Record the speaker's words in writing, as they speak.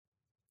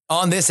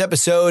On this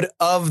episode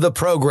of the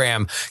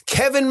program,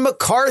 Kevin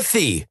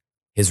McCarthy,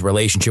 his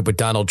relationship with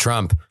Donald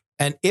Trump,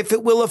 and if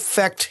it will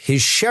affect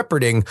his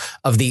shepherding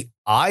of the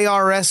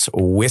IRS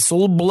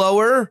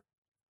whistleblower.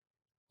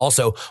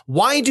 Also,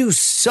 why do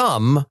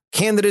some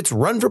candidates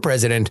run for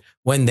president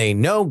when they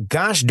know,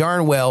 gosh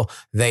darn well,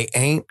 they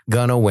ain't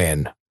gonna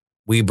win?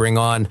 We bring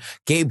on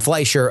Gabe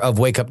Fleischer of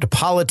Wake Up to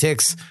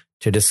Politics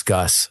to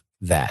discuss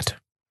that.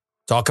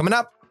 It's all coming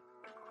up.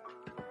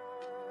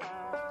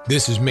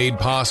 This is made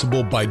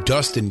possible by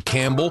Dustin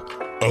Campbell,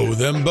 Oh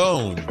Them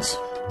Bones,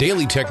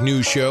 Daily Tech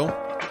News Show,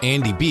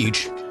 Andy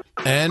Beach,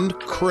 and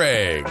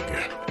Craig.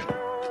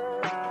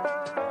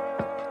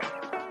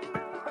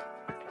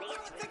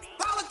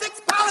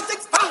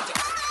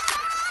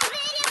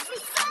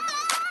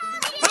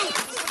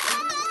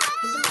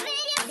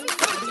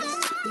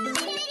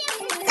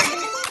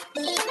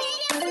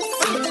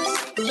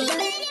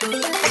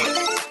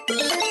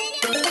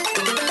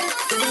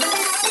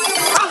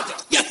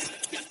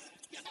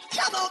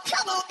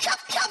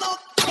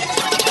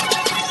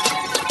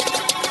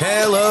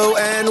 Hello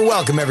and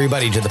welcome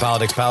everybody to the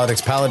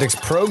Politics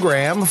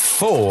program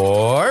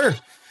for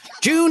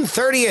June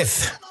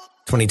 30th,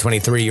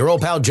 2023. Your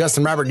old pal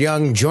Justin Robert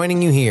Young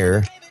joining you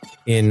here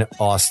in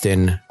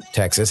Austin,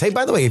 Texas. Hey,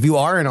 by the way, if you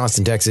are in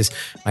Austin, Texas,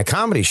 my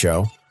comedy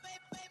show,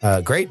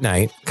 Great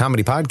Night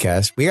Comedy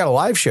Podcast, we got a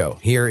live show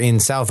here in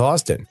South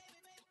Austin.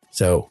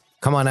 So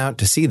come on out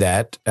to see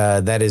that.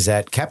 That is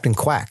at Captain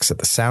Quack's at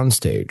the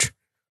Soundstage.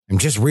 I'm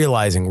just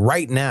realizing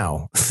right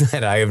now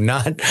that I have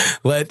not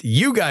let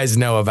you guys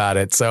know about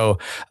it. So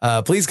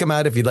please come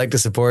out if you'd like to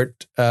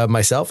support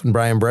myself and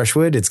Brian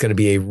Brushwood. It's going to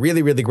be a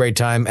really, really great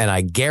time. And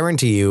I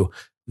guarantee you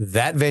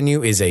that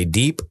venue is a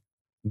deep,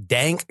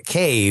 dank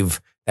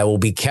cave that will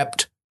be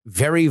kept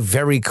very,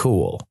 very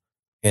cool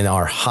in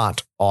our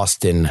hot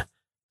Austin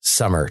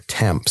summer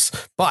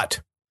temps. But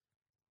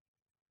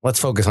let's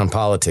focus on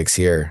politics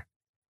here.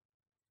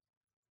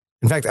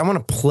 In fact, I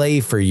want to play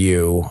for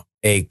you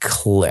a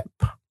clip.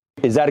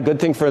 Is that a good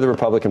thing for the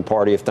Republican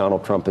Party if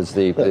Donald Trump is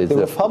the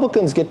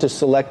Republicans get to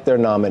select their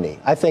nominee?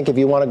 I think if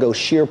you want to go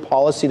sheer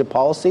policy to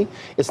policy,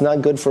 it's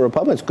not good for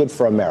Republicans, it's good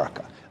for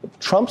America.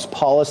 Trump's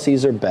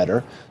policies are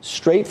better,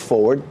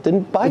 straightforward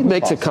than Biden's. It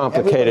makes it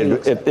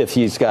complicated if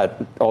he's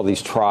got all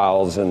these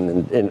trials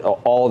and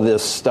all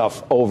this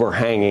stuff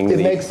overhanging. It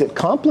makes it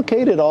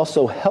complicated. It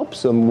also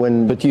helps him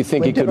when. But do you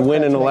think he could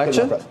win an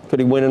election? Could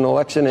he win an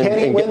election? Can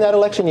he win that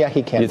election? Yeah,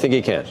 he can. You think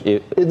he can?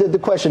 The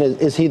question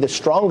is he the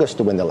strongest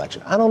to win the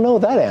election? I don't know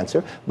that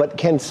answer. But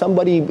can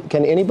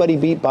anybody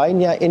beat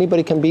Biden? Yeah,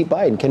 anybody can beat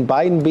Biden. Can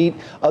Biden beat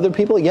other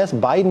people? Yes,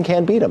 Biden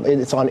can beat him.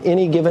 It's on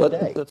any given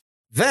day.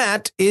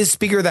 That is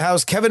Speaker of the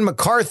House Kevin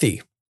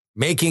McCarthy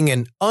making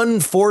an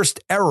unforced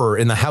error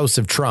in the House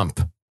of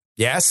Trump.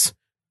 Yes,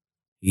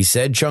 he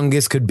said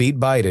Chungus could beat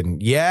Biden.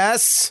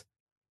 Yes,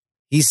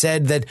 he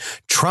said that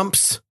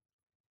Trump's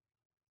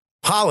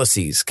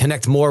policies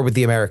connect more with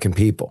the American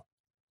people.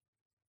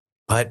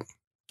 But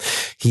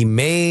he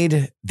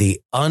made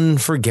the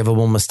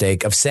unforgivable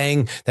mistake of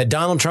saying that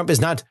Donald Trump is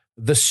not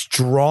the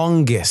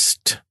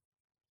strongest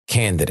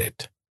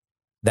candidate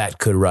that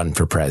could run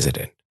for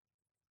president.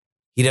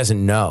 He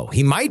doesn't know.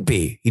 He might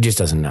be. He just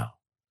doesn't know.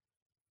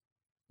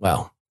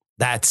 Well,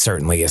 that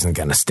certainly isn't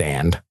going to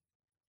stand.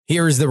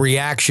 Here's the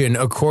reaction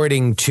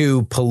according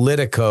to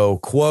Politico.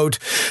 Quote,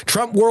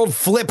 Trump world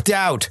flipped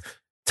out.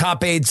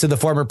 Top aides to the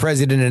former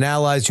president and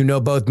allies who know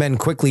both men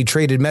quickly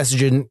traded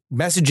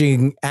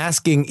messaging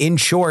asking, in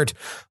short,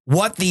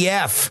 what the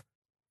F?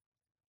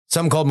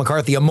 Some called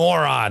McCarthy a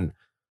moron.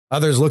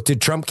 Others looked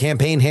at Trump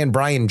campaign hand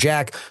Brian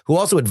Jack, who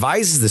also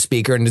advises the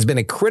speaker and has been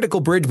a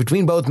critical bridge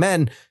between both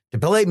men, to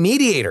play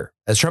mediator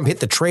as Trump hit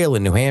the trail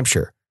in New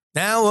Hampshire.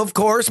 Now, of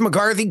course,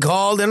 McCarthy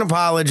called and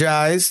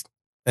apologized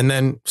and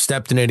then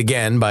stepped in it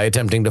again by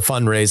attempting to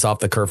fundraise off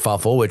the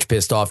kerfuffle, which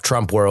pissed off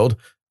Trump world,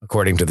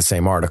 according to the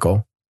same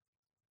article.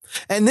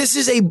 And this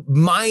is a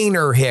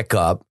minor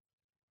hiccup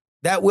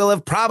that will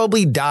have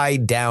probably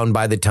died down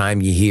by the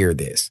time you hear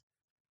this,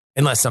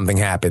 unless something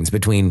happens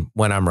between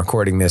when I'm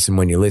recording this and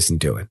when you listen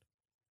to it.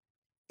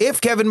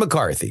 If Kevin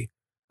McCarthy,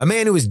 a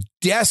man who is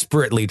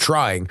desperately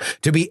trying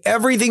to be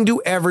everything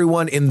to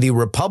everyone in the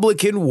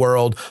Republican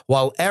world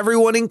while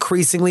everyone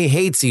increasingly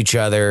hates each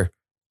other,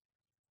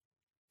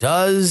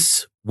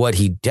 does what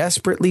he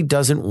desperately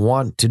doesn't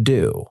want to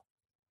do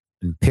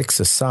and picks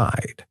a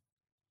side.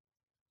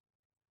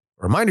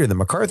 Reminder that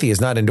McCarthy has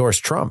not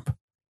endorsed Trump.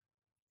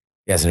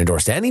 He hasn't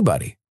endorsed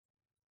anybody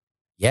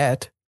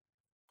yet.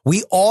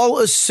 We all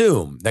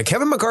assume that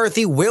Kevin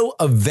McCarthy will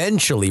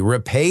eventually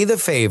repay the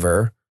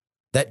favor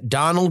that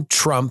Donald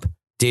Trump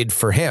did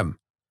for him,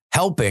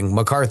 helping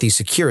McCarthy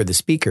secure the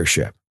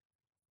speakership.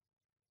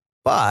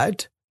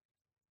 But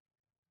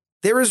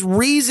there is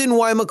reason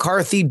why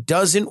McCarthy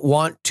doesn't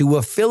want to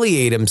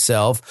affiliate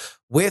himself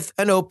with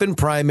an open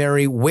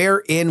primary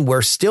wherein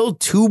we're still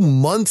 2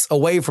 months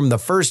away from the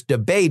first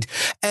debate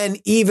and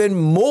even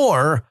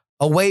more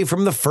away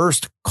from the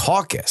first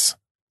caucus.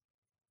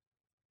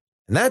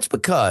 And that's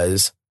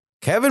because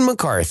Kevin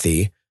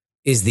McCarthy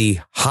is the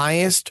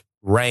highest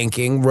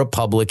ranking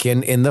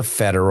Republican in the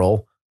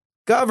federal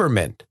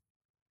government.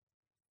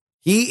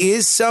 He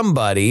is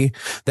somebody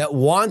that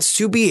wants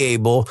to be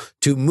able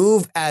to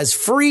move as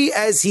free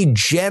as he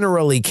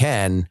generally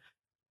can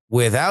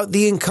without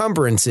the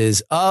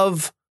encumbrances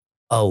of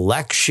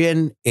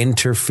election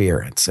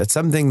interference. That's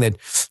something that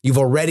you've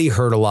already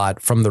heard a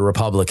lot from the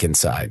Republican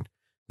side,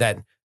 that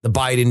the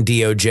Biden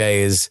DOJ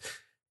is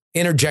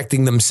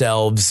interjecting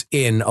themselves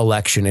in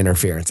election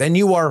interference. And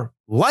you are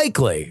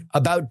likely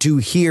about to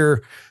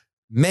hear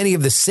many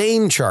of the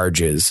same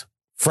charges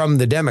from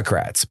the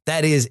Democrats.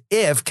 That is,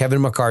 if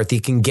Kevin McCarthy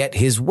can get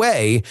his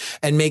way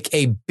and make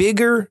a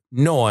bigger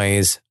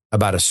noise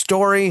about a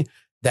story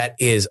that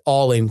is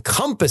all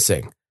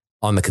encompassing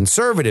on the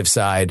conservative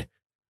side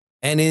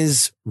and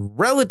is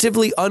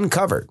relatively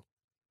uncovered,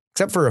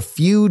 except for a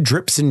few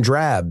drips and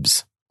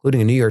drabs,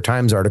 including a New York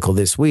Times article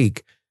this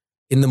week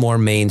in the more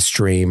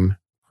mainstream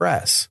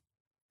press.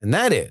 And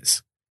that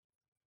is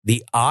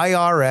the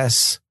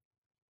IRS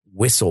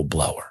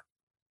whistleblower.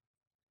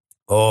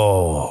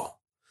 Oh,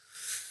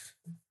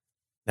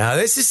 now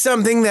this is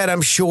something that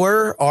I'm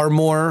sure our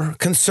more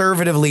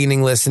conservative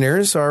leaning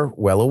listeners are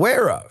well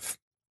aware of.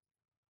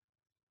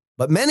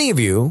 But many of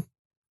you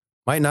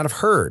might not have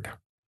heard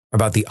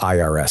about the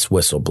IRS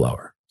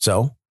whistleblower.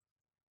 So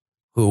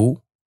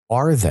who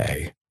are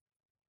they?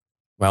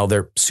 Well,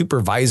 they're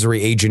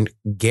supervisory agent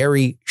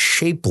Gary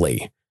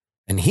Shapley,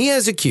 and he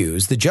has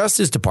accused the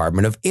Justice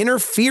Department of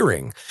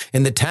interfering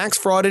in the tax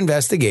fraud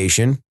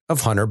investigation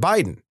of Hunter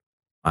Biden,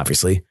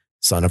 obviously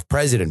son of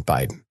President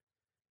Biden.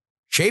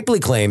 Shapley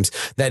claims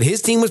that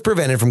his team was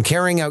prevented from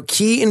carrying out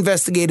key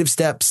investigative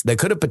steps that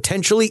could have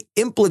potentially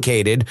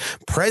implicated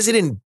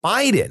President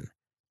Biden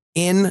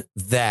in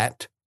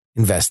that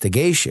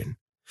investigation.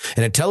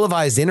 In a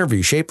televised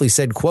interview, Shapley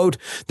said, quote,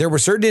 "There were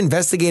certain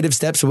investigative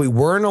steps that we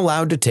weren't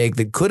allowed to take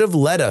that could have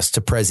led us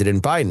to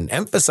President Biden,"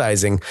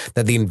 emphasizing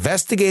that the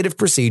investigative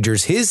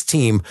procedures his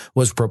team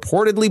was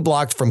purportedly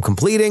blocked from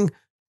completing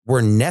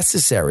were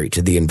necessary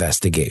to the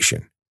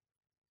investigation.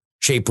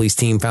 Shapley's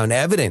team found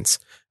evidence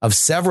of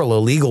several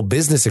illegal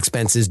business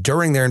expenses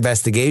during their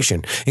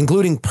investigation,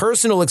 including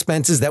personal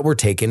expenses that were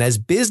taken as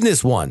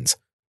business ones,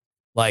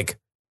 like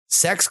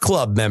sex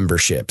club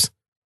memberships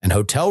and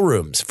hotel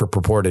rooms for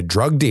purported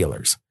drug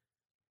dealers.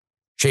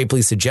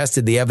 Shapley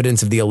suggested the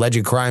evidence of the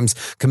alleged crimes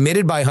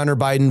committed by Hunter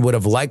Biden would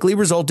have likely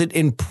resulted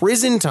in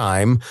prison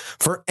time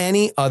for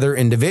any other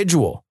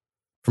individual.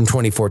 From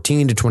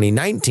 2014 to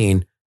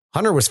 2019,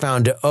 Hunter was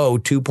found to owe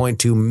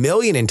 $2.2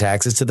 million in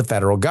taxes to the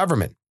federal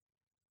government.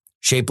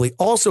 Shapley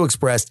also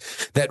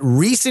expressed that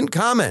recent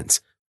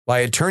comments by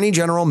Attorney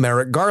General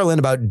Merrick Garland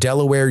about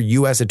Delaware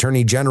U.S.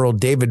 Attorney General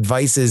David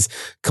Vice's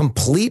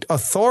complete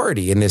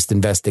authority in this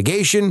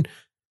investigation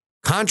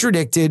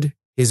contradicted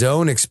his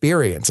own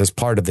experience as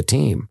part of the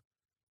team.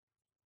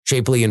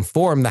 Shapley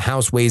informed the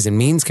House Ways and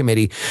Means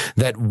Committee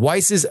that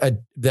Weiss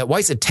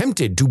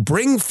attempted to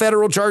bring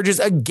federal charges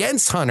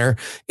against Hunter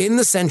in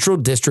the Central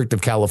District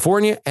of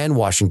California and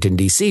Washington,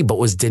 D.C., but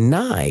was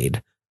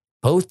denied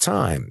both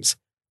times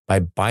by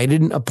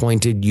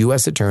Biden-appointed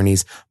U.S.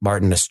 attorneys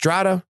Martin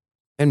Estrada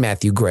and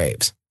Matthew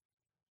Graves.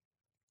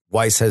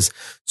 Weiss has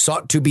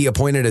sought to be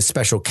appointed as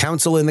special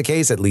counsel in the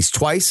case at least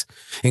twice,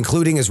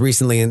 including as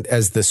recently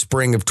as the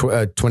spring of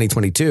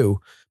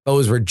 2022, but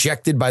was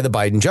rejected by the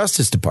Biden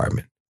Justice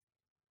Department.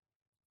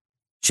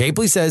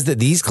 Shapley says that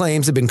these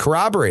claims have been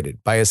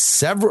corroborated by a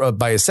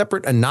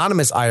separate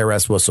anonymous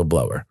IRS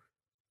whistleblower.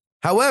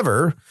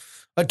 However,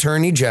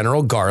 Attorney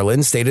General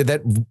Garland stated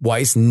that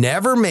Weiss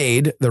never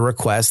made the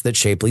request that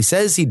Shapley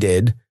says he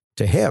did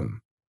to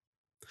him.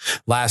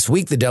 Last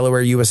week, the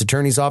Delaware U.S.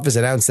 Attorney's Office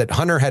announced that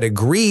Hunter had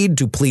agreed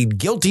to plead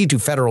guilty to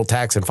federal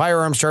tax and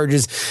firearms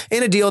charges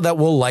in a deal that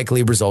will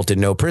likely result in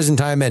no prison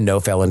time and no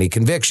felony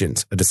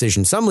convictions, a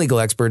decision some legal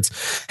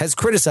experts has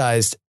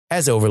criticized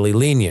as overly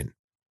lenient.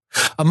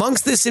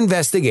 Amongst this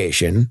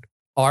investigation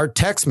are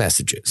text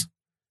messages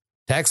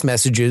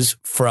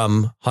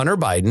from Hunter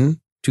Biden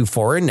to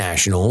foreign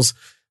nationals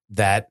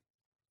that,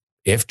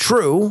 if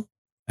true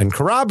and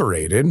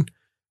corroborated,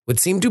 would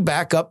seem to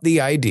back up the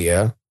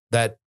idea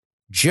that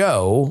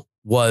Joe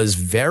was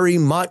very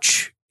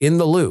much in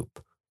the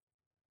loop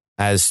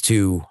as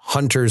to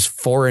Hunter's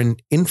foreign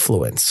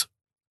influence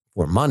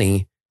for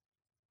money,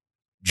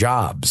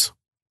 jobs,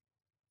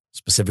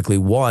 specifically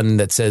one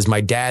that says, "My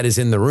dad is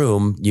in the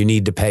room. You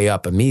need to pay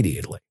up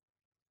immediately."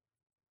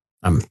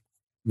 I'm,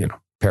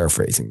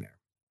 paraphrasing there.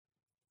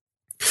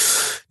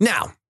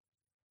 Now,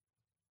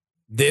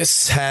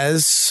 this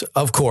has,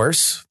 of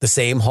course, the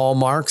same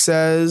hallmarks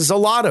as a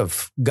lot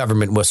of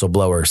government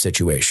whistleblower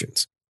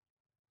situations.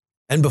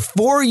 And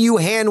before you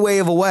hand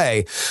wave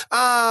away,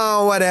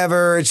 oh,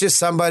 whatever, it's just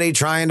somebody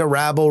trying to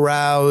rabble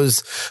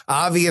rouse.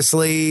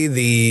 Obviously,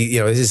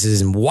 this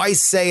isn't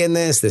Weiss saying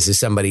this. This is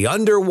somebody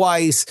under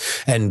Weiss.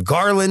 And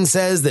Garland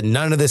says that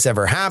none of this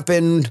ever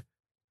happened.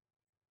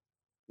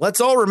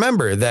 Let's all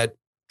remember that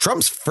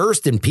Trump's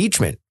first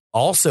impeachment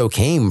also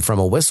came from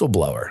a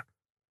whistleblower.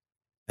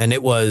 And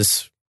it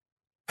was,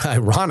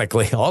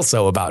 ironically,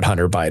 also about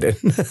Hunter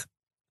Biden.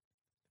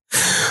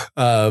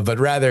 but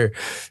rather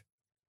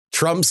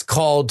Trump's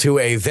call to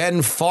a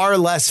then far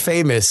less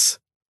famous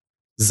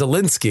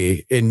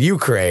Zelensky in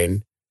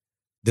Ukraine,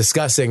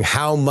 discussing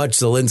how much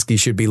Zelensky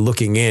should be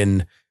looking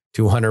in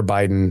to Hunter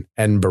Biden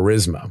and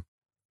Burisma.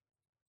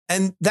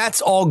 And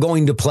that's all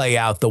going to play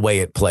out the way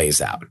it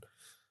plays out.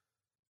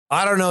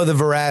 I don't know the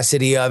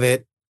veracity of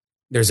it.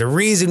 There's a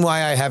reason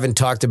why I haven't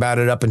talked about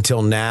it up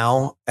until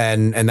now.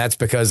 And that's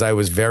because I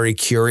was very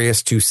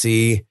curious to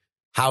see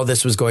how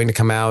this was going to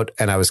come out.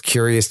 And I was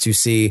curious to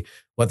see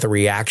what the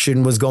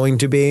reaction was going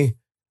to be.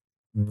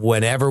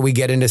 Whenever we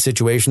get into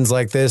situations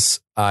like this,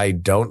 I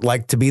don't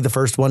like to be the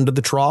first one to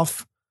the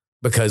trough,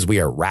 because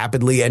we are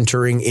rapidly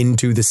entering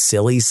into the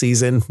silly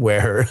season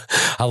where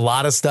a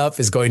lot of stuff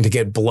is going to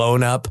get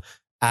blown up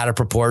out of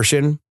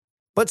proportion.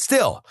 But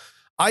still,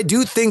 I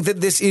do think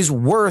that this is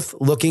worth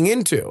looking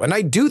into. And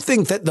I do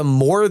think that the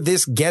more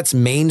this gets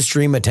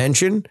mainstream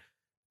attention,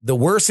 the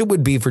worse it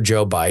would be for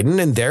Joe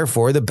Biden, and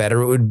therefore the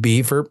better it would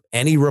be for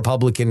any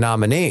Republican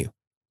nominee,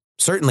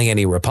 certainly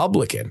any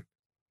Republican.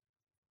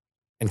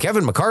 And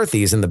Kevin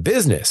McCarthy is in the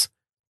business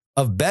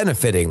of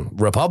benefiting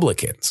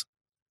Republicans.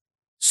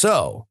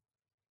 So,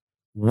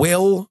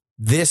 will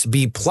this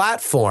be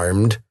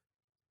platformed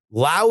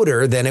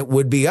louder than it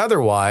would be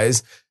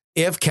otherwise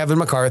if Kevin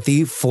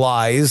McCarthy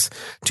flies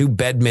to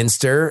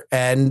Bedminster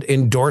and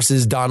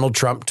endorses Donald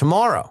Trump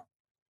tomorrow?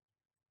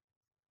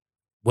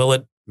 Will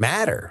it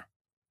matter?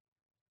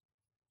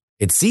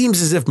 It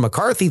seems as if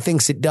McCarthy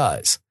thinks it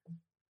does,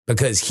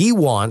 because he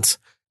wants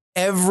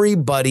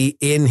everybody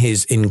in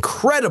his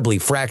incredibly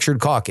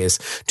fractured caucus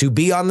to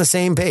be on the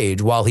same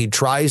page while he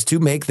tries to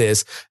make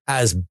this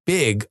as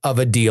big of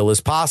a deal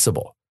as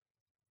possible.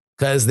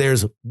 Because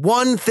there's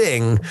one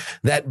thing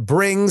that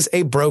brings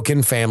a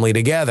broken family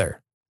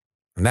together,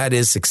 and that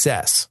is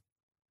success.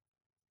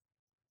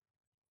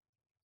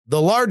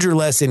 The larger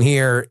lesson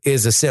here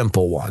is a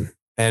simple one,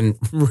 and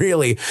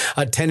really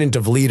a tenet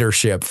of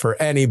leadership for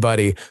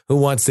anybody who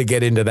wants to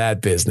get into that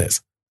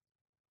business.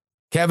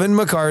 Kevin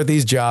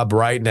McCarthy's job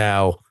right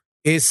now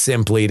is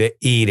simply to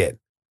eat it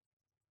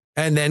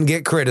and then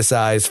get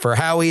criticized for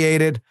how he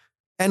ate it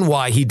and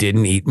why he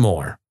didn't eat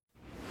more.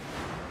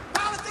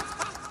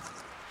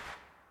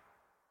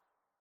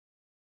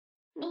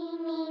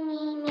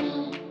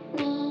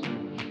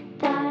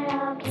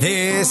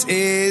 This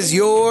is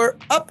your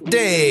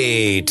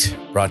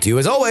update, brought to you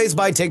as always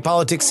by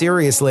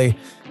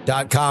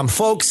TakePoliticsSeriously.com.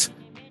 Folks,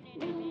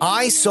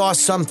 I saw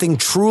something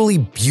truly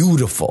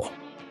beautiful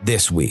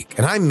this week,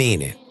 and I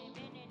mean it.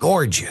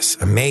 Gorgeous,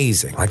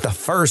 amazing, like the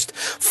first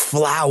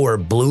flower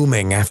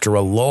blooming after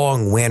a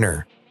long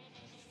winter.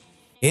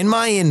 In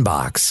my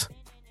inbox,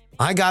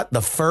 I got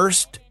the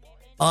first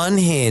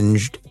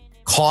unhinged,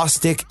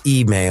 caustic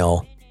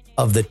email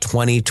of the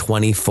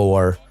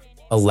 2024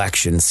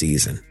 election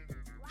season.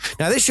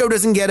 Now, this show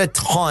doesn't get a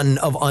ton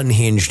of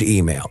unhinged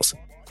emails,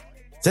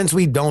 since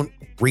we don't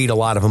read a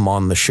lot of them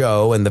on the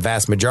show, and the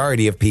vast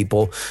majority of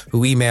people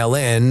who email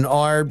in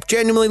are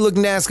genuinely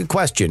looking to ask a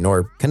question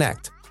or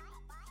connect.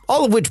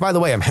 All of which, by the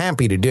way, I'm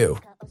happy to do.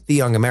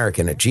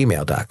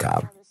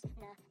 theyoungamerican@gmail.com.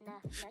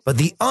 But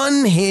the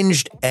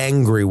unhinged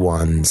angry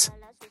ones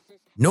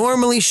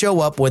normally show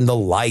up when the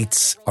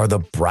lights are the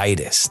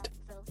brightest.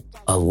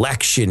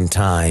 Election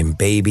time,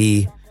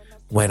 baby.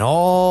 When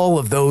all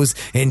of those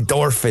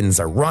endorphins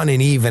are running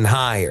even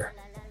higher.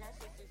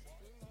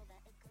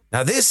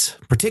 Now, this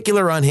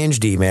particular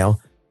unhinged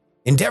email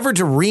endeavored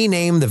to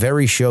rename the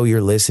very show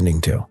you're listening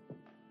to.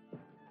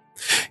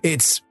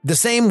 It's the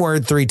same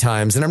word 3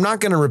 times, and I'm not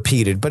going to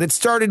repeat it, but it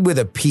started with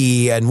a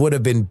P and would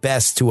have been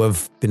best to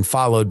have been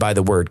followed by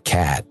the word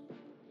cat.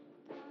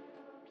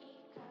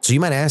 So you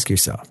might ask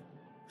yourself,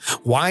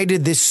 why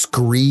did this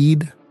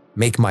screed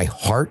make my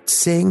heart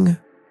sing?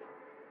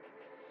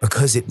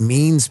 Because it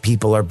means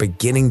people are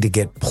beginning to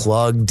get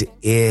plugged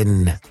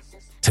in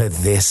to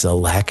this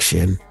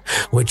election,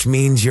 which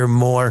means you're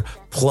more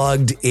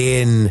plugged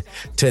in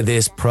to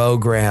this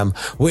program,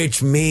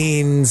 which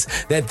means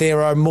that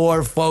there are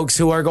more folks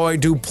who are going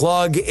to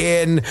plug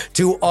in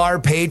to our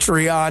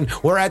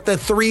Patreon. We're at the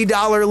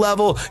 $3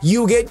 level.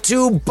 You get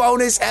 2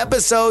 bonus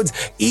episodes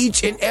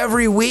each and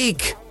every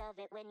week.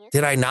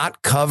 Did I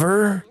not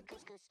cover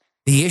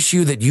the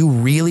issue that you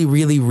really,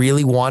 really,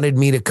 really wanted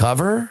me to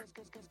cover?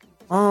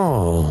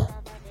 Oh,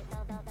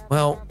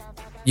 well,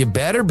 you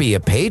better be a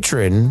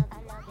patron,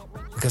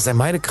 because I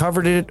might have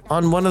covered it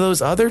on one of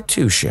those other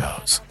 2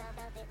 shows.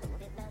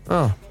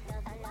 Oh.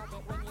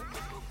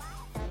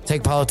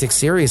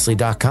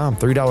 TakePoliticsSeriously.com,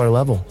 $3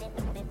 level.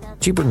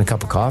 Cheaper than a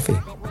cup of coffee.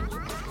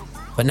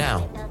 But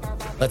now,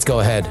 let's go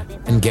ahead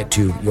and get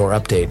to your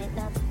update.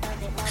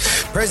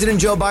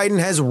 President Joe Biden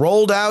has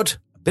rolled out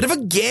a bit of a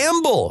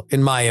gamble,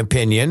 in my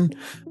opinion,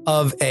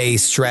 of a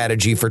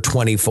strategy for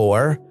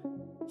 24.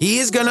 He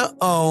is going to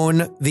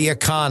own the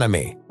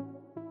economy.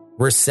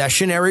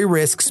 Recessionary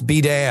risks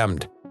be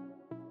damned.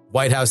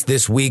 White House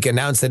this week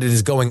announced that it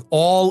is going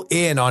all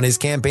in on his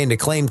campaign to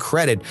claim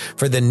credit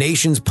for the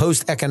nation's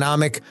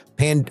post-pandemic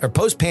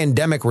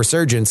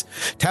resurgence,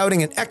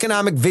 touting an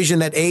economic vision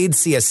that aides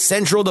see as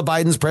central to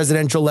Biden's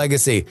presidential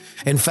legacy.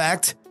 In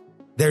fact,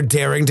 they're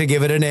daring to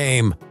give it a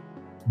name: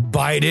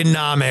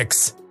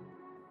 Bidenomics.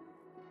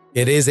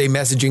 It is a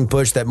messaging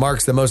push that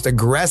marks the most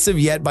aggressive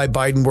yet by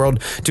Biden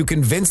world to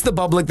convince the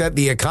public that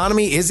the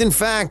economy is in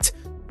fact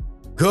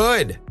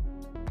good.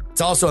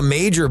 It's also a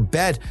major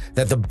bet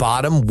that the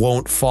bottom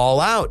won't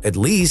fall out, at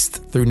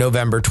least through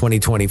November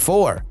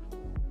 2024.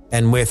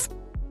 And with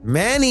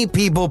many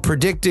people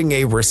predicting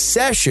a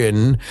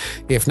recession,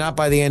 if not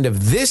by the end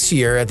of this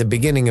year, at the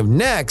beginning of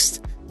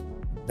next,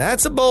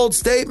 that's a bold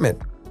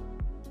statement.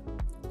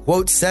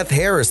 Quote Seth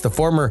Harris, the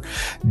former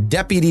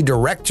deputy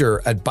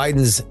director at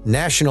Biden's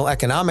National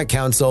Economic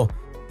Council: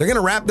 they're going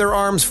to wrap their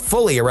arms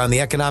fully around the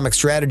economic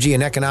strategy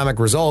and economic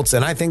results,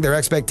 and I think their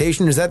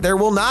expectation is that there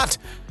will not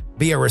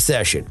be a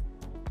recession.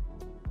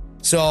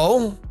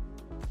 So,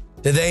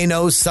 do they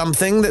know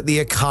something that the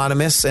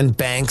economists and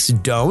banks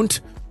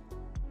don't?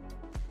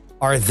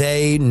 Are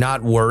they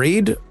not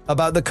worried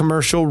about the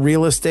commercial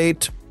real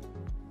estate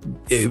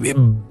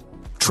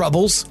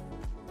troubles?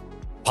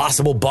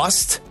 Possible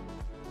bust?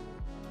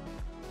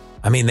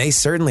 I mean, they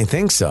certainly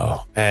think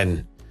so.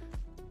 And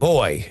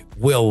boy,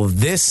 will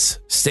this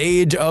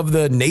stage of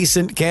the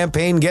nascent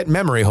campaign get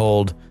memory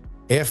hold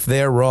if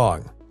they're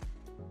wrong.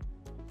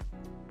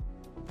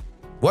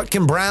 What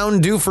can Brown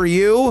do for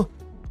you?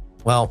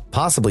 Well,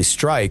 possibly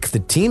strike. The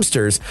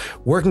Teamsters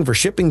working for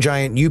shipping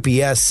giant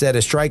UPS said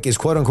a strike is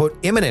quote unquote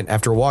imminent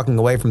after walking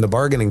away from the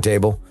bargaining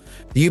table.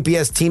 The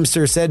UPS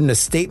Teamster said in a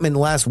statement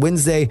last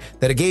Wednesday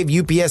that it gave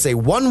UPS a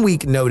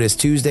 1-week notice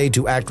Tuesday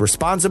to act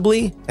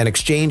responsibly and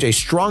exchange a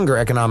stronger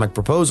economic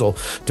proposal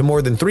to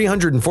more than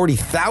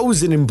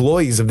 340,000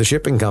 employees of the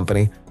shipping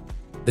company.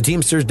 The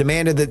Teamsters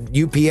demanded that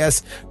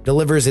UPS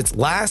delivers its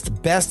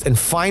last, best, and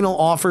final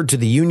offer to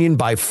the union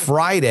by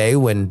Friday,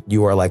 when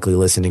you are likely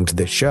listening to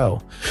this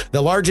show.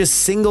 The largest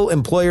single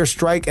employer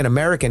strike in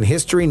American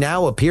history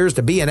now appears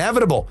to be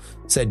inevitable,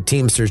 said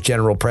Teamsters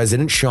General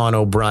President Sean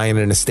O'Brien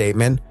in a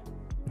statement.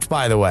 Which,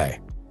 by the way,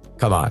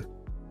 come on.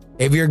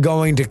 If you're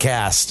going to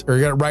cast or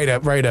you're going to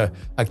write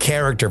a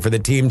character for the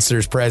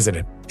Teamsters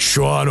president,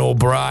 Sean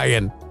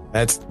O'Brien,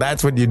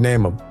 that's what you'd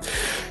name him.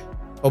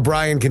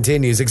 O'Brien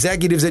continues,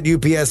 executives at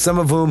UPS, some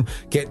of whom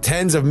get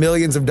tens of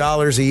millions of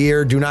dollars a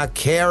year, do not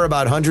care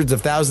about hundreds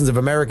of thousands of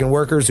American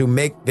workers who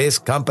make this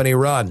company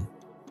run.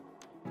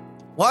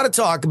 A lot of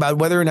talk about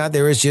whether or not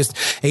there is just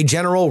a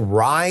general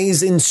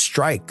rise in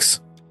strikes.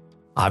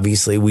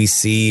 Obviously, we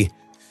see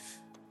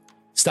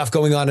stuff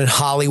going on in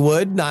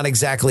Hollywood, not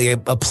exactly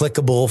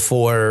applicable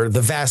for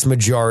the vast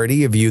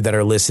majority of you that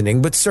are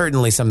listening, but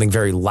certainly something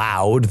very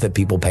loud that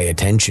people pay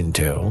attention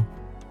to.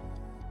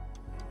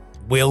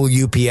 Will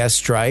UPS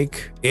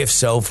strike? If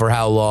so, for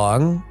how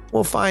long?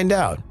 We'll find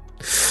out.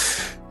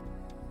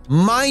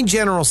 My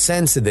general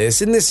sense of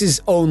this, and this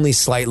is only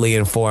slightly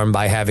informed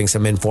by having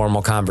some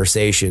informal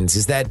conversations,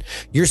 is that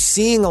you're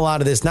seeing a lot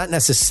of this not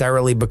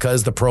necessarily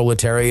because the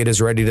proletariat is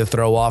ready to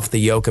throw off the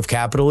yoke of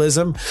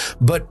capitalism,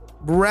 but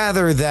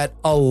rather that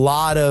a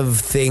lot of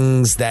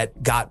things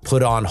that got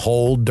put on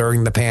hold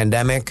during the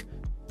pandemic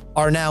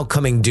are now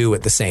coming due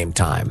at the same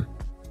time.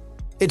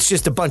 It's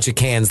just a bunch of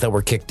cans that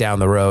were kicked down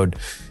the road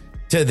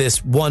to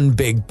this one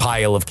big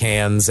pile of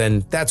cans,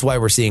 and that's why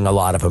we're seeing a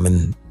lot of them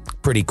in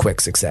pretty quick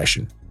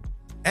succession.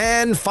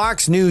 And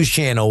Fox News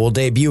Channel will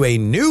debut a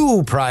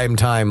new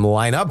primetime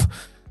lineup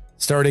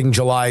starting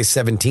July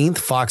 17th.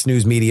 Fox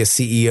News Media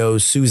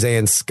CEO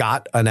Suzanne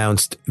Scott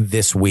announced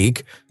this week.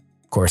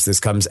 Of course, this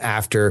comes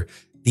after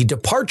the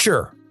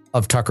departure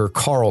of Tucker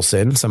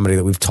Carlson, somebody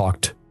that we've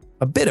talked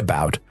a bit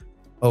about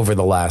over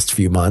the last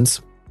few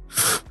months.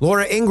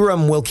 Laura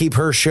Ingraham will keep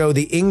her show,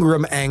 The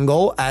Ingraham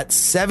Angle, at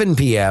 7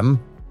 p.m.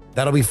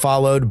 That'll be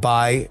followed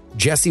by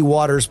Jesse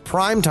Waters'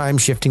 primetime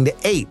shifting to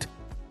 8.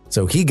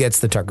 So he gets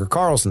the Tucker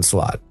Carlson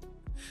slot.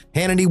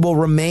 Hannity will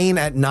remain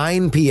at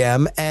 9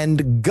 p.m.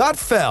 and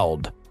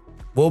Gutfeld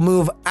will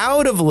move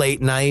out of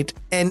late night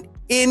and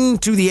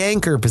into the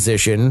anchor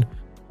position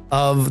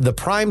of the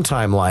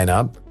primetime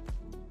lineup.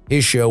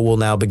 His show will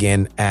now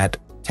begin at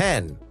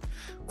 10.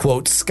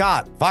 Quote,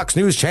 Scott, Fox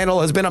News Channel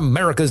has been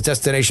America's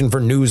destination for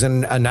news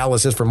and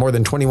analysis for more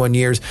than 21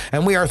 years,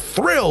 and we are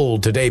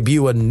thrilled to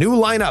debut a new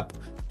lineup.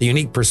 The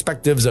unique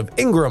perspectives of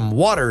Ingraham,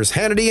 Waters,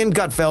 Hannity, and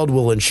Gutfeld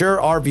will ensure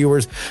our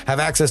viewers have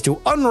access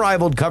to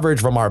unrivaled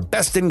coverage from our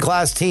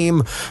best-in-class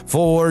team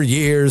for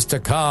years to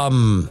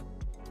come.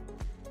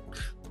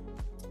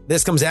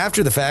 This comes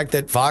after the fact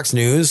that Fox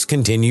News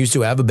continues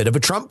to have a bit of a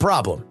Trump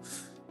problem.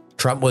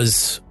 Trump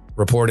was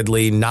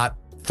reportedly not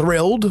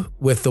thrilled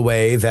with the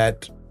way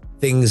that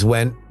things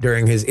went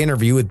during his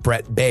interview with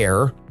Brett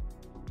Baier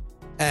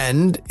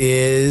and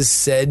is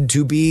said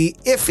to be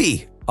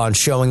iffy on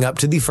showing up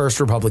to the first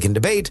Republican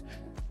debate,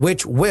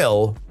 which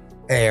will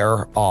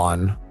air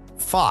on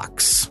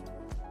Fox.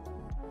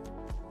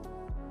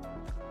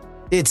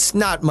 It's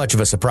not much of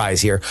a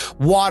surprise here.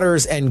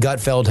 Waters and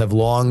Gutfeld have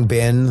long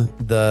been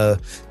the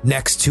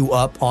next two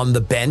up on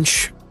the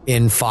bench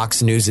in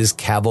Fox News'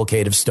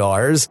 cavalcade of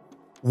stars.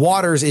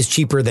 Waters is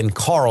cheaper than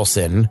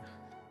Carlson,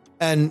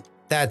 and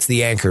that's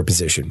the anchor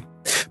position.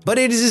 But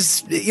it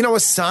is, a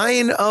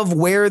sign of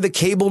where the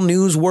cable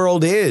news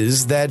world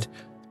is that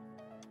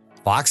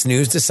Fox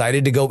News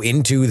decided to go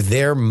into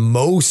their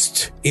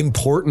most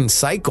important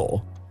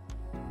cycle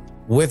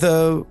with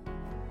a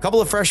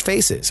couple of fresh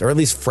faces, or at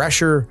least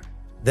fresher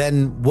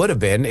than would have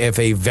been if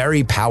a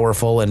very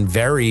powerful and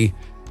very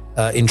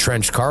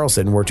entrenched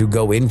Carlson were to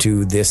go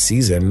into this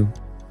season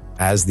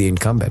as the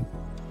incumbent.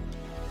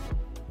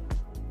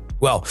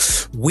 Well,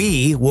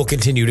 we will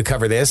continue to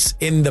cover this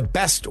in the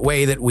best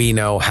way that we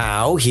know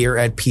how here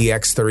at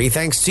PX3.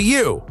 Thanks to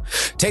you.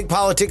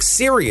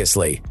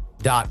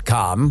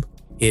 TakePoliticsSeriously.com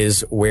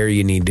is where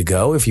you need to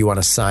go if you want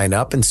to sign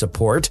up and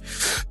support.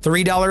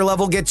 $3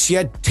 level gets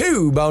you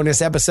 2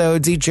 bonus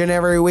episodes each and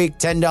every week.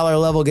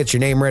 $10 level gets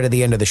your name read at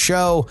the end of the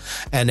show.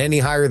 And any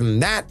higher than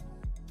that,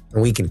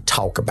 we can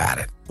talk about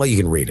it. Well, you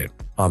can read it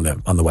on the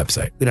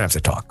website. We don't have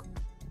to talk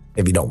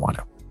if you don't want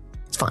to.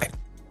 It's fine.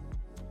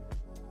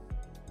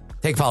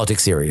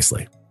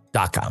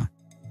 TakePoliticsSeriously.com.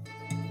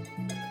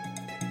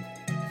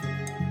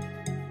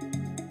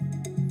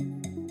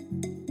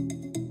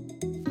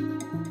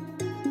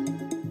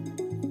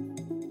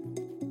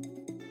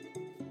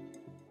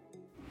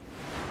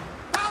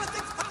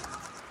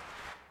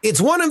 It's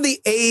one of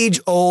the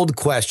age-old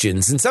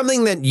questions and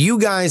something that you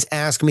guys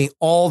ask me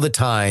all the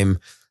time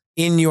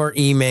in your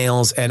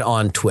emails and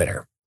on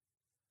Twitter.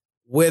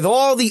 With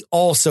all the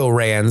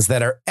also-rans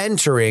that are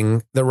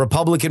entering the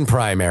Republican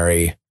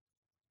primary,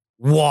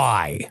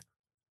 why?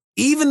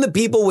 Even the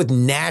people with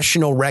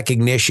national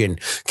recognition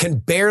can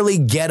barely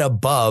get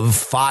above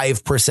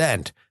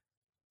 5%.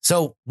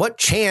 So what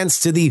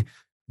chance do the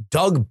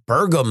Doug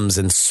Burgums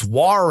and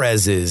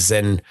Suarez's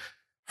and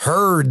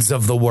Herds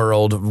of the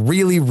world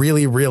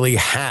really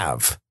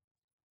have?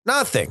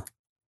 Nothing.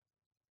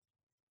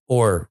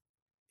 Or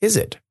is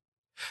it?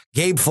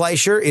 Gabe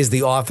Fleischer is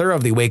the author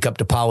of the Wake Up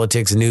to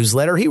Politics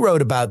newsletter. He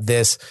wrote about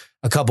this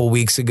a couple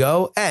weeks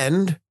ago,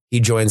 and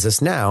he joins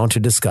us now to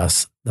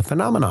discuss the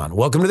phenomenon.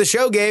 Welcome to the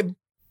show, Gabe.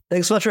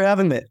 Thanks so much for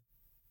having me.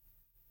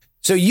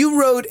 So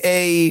you wrote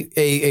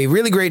a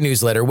really great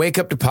newsletter, Wake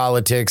Up to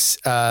Politics,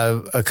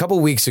 a couple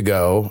weeks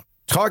ago,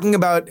 talking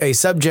about a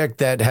subject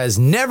that has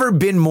never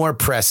been more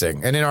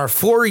pressing. And in our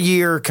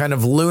 4-year kind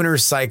of lunar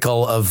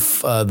cycle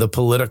of the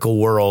political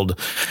world,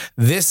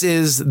 this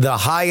is the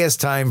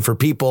highest time for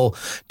people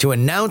to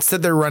announce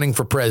that they're running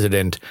for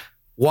president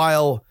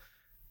while,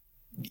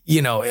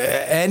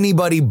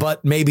 anybody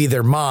but maybe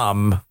their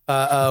mom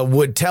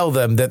would tell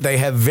them that they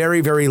have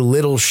very, very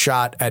little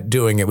shot at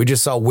doing it. We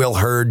just saw Will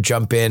Hurd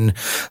jump in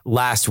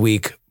last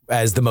week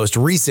as the most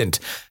recent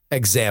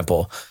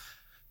example.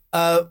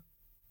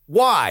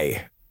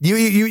 Why?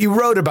 You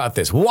wrote about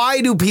this.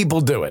 Why do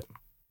people do it?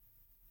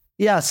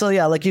 Yeah. So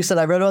like you said,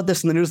 I wrote about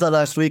this in the newsletter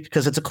last week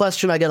because it's a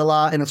question I get a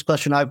lot and it's a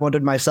question I've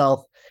wondered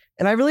myself.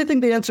 And I really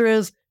think the answer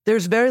is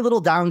there's very little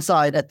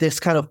downside at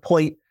this kind of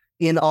point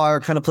in our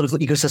kind of political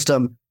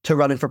ecosystem to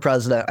running for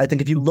president. I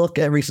think if you look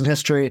at recent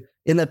history,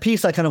 in that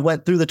piece, I kind of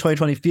went through the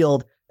 2020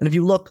 field. And if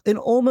you look in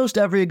almost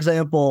every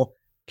example,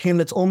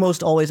 candidates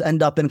almost always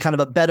end up in kind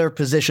of a better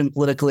position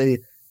politically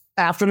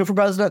after running for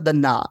president than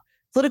not.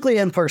 Politically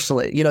and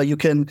personally, you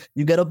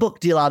get a book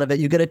deal out of it.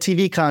 You get a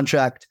TV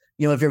contract.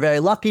 If you're very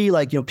lucky,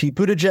 like, Pete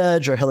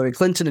Buttigieg or Hillary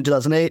Clinton in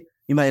 2008,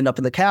 you might end up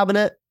in the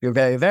cabinet. You're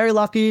very, very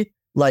lucky,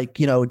 like,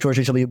 George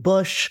H.W.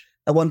 Bush.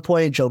 At one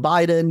point, Joe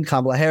Biden,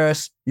 Kamala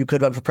Harris, you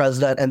could run for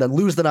president and then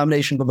lose the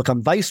nomination but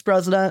become vice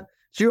president.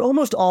 So you're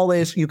almost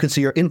always, you could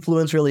see your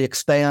influence really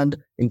expand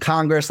in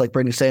Congress, like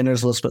Bernie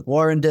Sanders, Elizabeth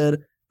Warren did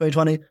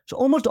 2020. So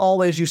almost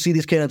always you see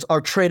these candidates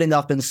are trading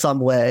up in some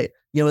way.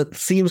 It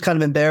seems kind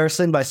of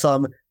embarrassing by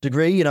some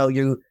degree.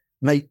 You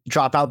might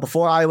drop out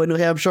before Iowa, New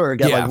Hampshire, or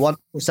get like 1%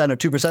 or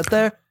 2%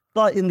 there.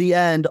 But in the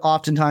end,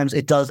 oftentimes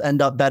it does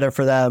end up better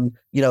for them,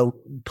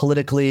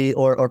 politically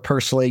or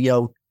personally,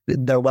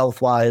 their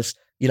wealth-wise,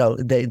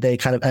 they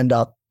kind of end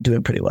up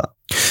doing pretty well.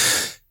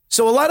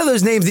 So a lot of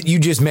those names that you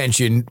just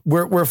mentioned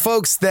were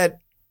folks that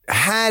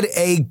had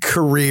a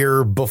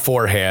career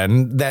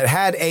beforehand, that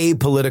had a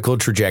political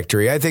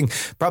trajectory. I think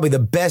probably the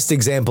best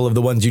example of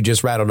the ones you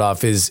just rattled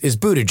off is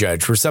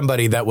Buttigieg, for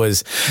somebody that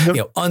was,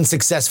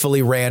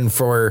 unsuccessfully ran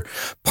for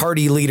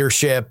party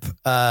leadership,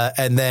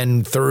 and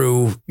then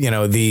through,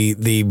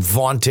 the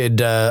vaunted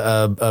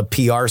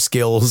PR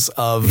skills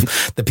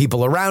of the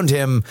people around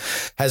him,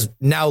 has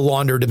now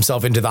laundered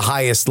himself into the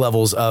highest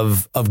levels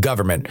of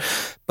government.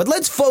 But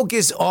let's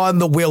focus on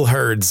the Will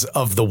Hurds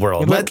of the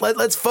world.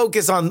 Let's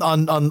focus on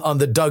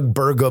the Doug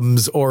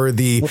Burgums or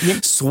the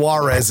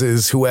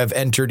Suarez's who have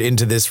entered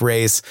into this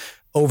race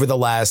over the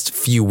last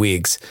few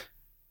weeks.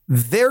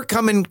 They're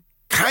coming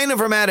kind of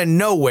from out of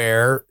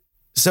nowhere.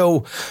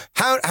 So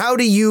how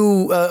do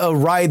you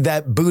ride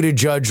that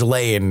Buttigieg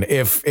lane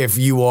if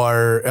you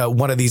are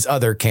one of these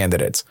other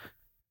candidates?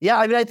 Yeah,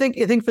 I mean, I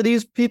think for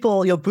these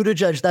people,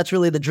 Buttigieg, that's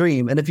really the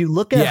dream. And if you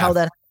look at how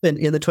that happened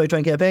in the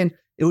 2020 campaign,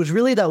 it was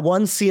really that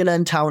one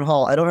CNN town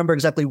hall. I don't remember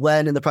exactly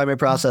when in the primary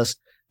process,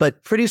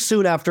 but pretty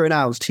soon after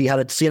announced, he had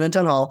a CNN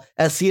town hall,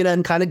 as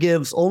CNN kind of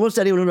gives almost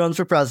anyone who runs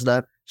for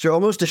president. So you're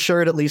almost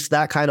assured at least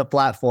that kind of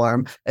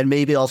platform, and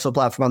maybe also a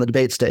platform on the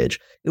debate stage.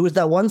 It was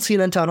that one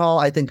CNN town hall.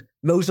 I think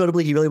most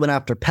notably, he really went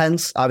after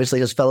Pence, obviously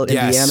his fellow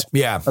Indiana,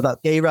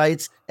 about gay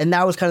rights. And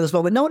now was kind of this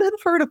moment. No one had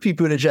heard of Pete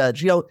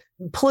Buttigieg.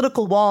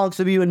 Political wonks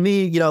of you and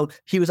me,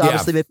 he was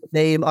obviously made a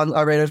name on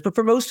our radars. But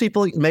for most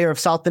people, mayor of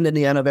South Bend,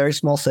 Indiana, a very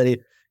small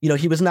city,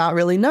 he was not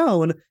really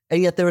known.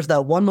 And yet there was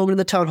that one moment in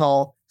the town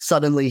hall,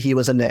 suddenly he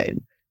was a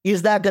name.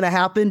 Is that going to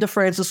happen to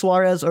Francis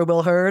Suarez or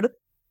Will Hurd?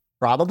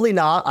 Probably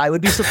not. I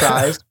would be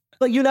surprised.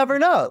 But you never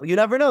know. You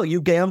never know.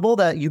 You gamble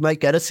that you might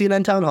get a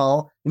CNN town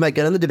hall. You might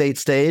get on the debate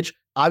stage.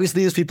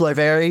 Obviously, these people are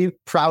very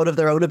proud of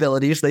their own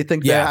abilities. They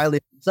think they're highly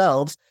of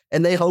themselves,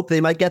 and they hope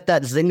they might get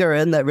that zinger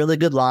in, that really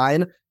good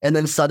line, and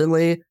then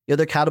suddenly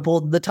they're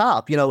catapulted to the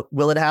top.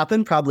 Will it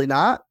happen? Probably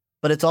not,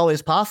 but it's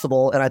always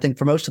possible. And I think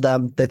for most of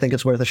them, they think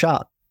it's worth a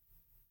shot.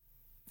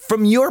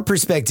 From your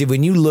perspective,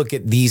 when you look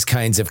at these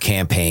kinds of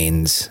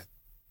campaigns,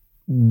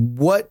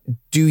 what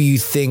do you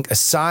think,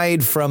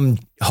 aside from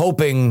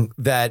hoping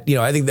that,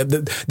 I think the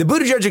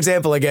Buttigieg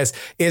example, I guess,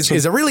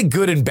 is a really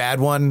good and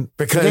bad one,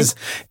 because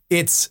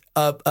it's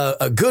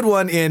a good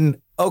one in,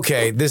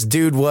 okay, this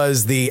dude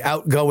was the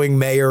outgoing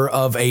mayor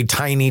of a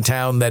tiny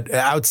town that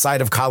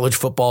outside of college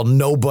football,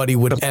 nobody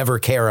would ever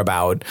care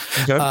about.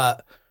 Okay.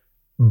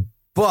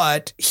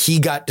 But he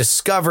got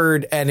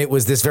discovered, and it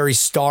was this very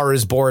Star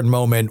is Born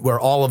moment where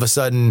all of a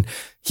sudden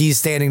he's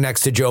standing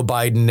next to Joe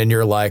Biden, and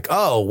you're like,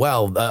 oh,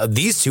 well,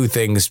 these two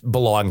things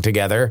belong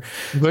together.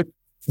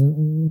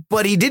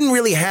 But he didn't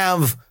really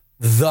have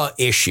the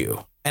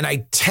issue. And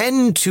I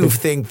tend to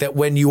think that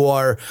when you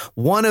are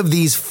one of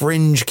these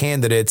fringe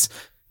candidates,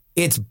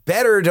 it's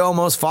better to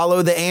almost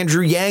follow the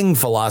Andrew Yang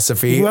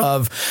philosophy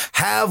of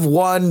have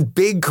one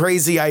big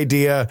crazy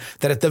idea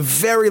that at the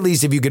very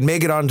least, if you can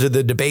make it onto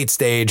the debate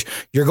stage,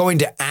 you're going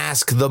to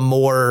ask the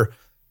more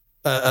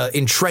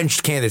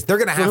entrenched candidates. They're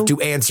going to have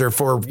to answer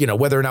for,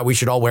 whether or not we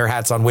should all wear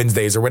hats on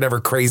Wednesdays or whatever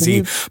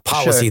crazy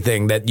policy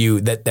thing that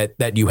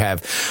you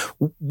have.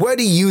 What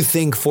do you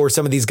think for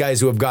some of these guys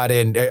who have got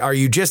in? Are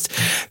you just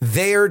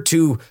there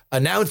to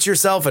announce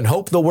yourself and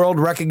hope the world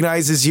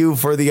recognizes you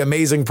for the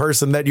amazing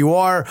person that you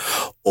are?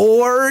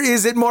 Or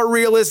is it more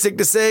realistic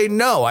to say,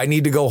 no, I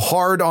need to go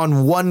hard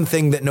on one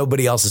thing that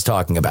nobody else is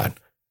talking about?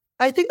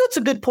 I think that's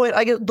a good point.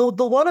 I get the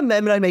one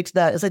amendment I make to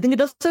that is I think it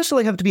doesn't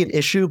necessarily have to be an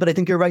issue, but I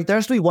think you're right. There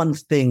has to be one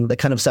thing that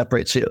kind of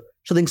separates you.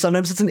 So I think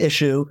sometimes it's an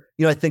issue.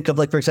 I think of,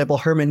 like, for example,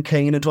 Herman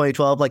Cain in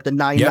 2012, like the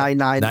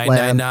 999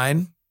 plan.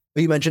 999.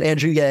 You mentioned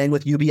Andrew Yang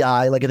with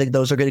UBI. Like, I think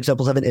those are good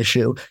examples of an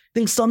issue. I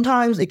think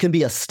sometimes it can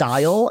be a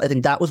style. I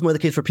think that was more the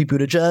case for Pete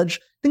Buttigieg.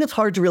 I think it's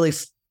hard to really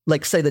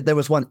say that there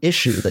was one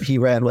issue that he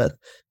ran with,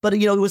 but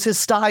it was his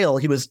style.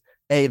 He was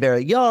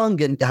very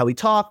young and how he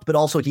talked, but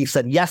also he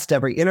said yes to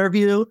every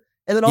interview.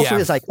 And then also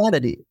his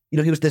identity.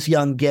 He was this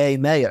young gay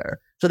mayor.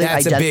 So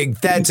that's a big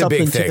thing.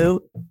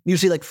 Too. You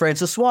see, like,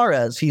 Francis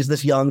Suarez, he's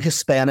this young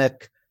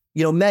Hispanic,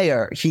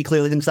 mayor. He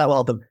clearly thinks that will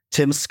help him.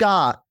 Tim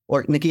Scott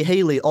or Nikki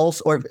Haley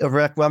also, or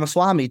Vivek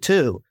Ramaswamy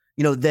too.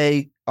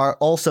 They are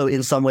also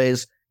in some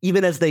ways,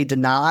 even as they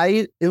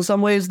deny in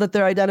some ways that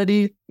their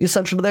identity is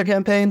central to their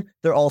campaign,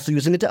 they're also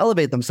using it to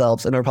elevate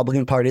themselves in a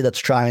Republican Party that's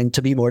trying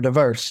to be more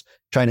diverse,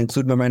 trying to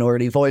include more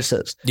minority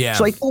voices. Yeah.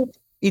 So I think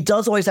it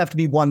does always have to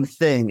be one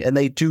thing, and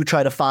they do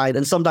try to find,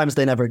 and sometimes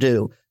they never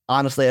do.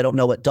 Honestly, I don't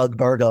know what Doug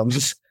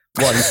Burgum's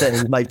one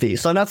thing might be.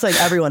 So I'm not saying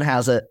everyone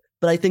has it,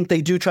 but I think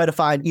they do try to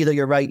find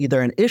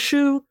either an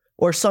issue,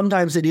 or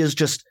sometimes it is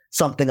just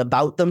something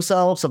about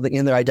themselves, something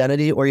in their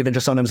identity, or even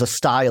just sometimes a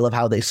style of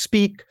how they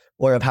speak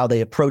or of how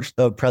they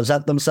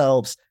present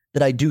themselves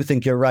that I do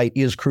think you're right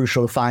is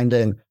crucial to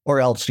finding, or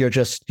else you're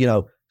just,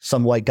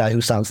 some white guy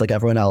who sounds like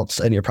everyone else,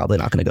 and you're probably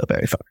not going to go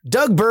very far.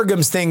 Doug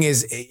Burgum's thing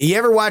is, you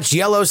ever watched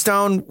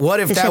Yellowstone? What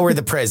if that were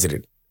the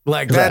president?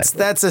 Like, that's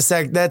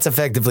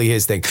effectively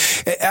his thing.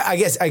 I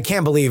guess I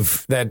can't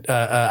believe that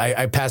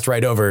I passed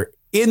right over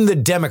in the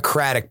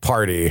Democratic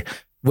Party,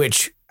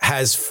 which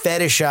has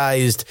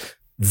fetishized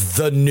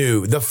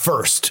the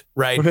first,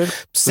 right?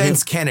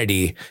 Since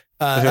Kennedy,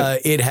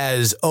 it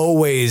has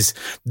always,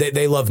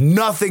 they love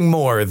nothing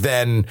more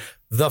than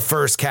the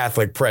first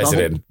Catholic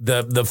president,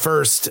 the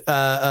first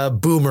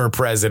boomer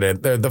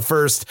president, the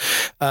first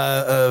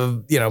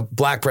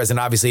black president,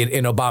 obviously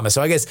in Obama.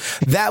 So I guess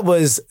that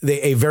was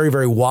a very,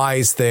 very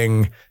wise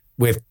thing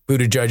with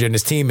Buttigieg and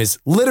his team, is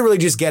literally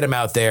just get him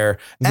out there.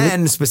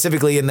 And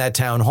specifically in that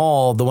town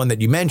hall, the one that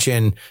you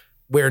mentioned,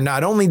 where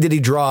not only did he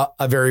draw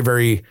a very,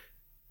 very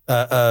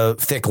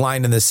thick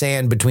line in the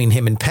sand between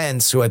him and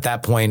Pence, who at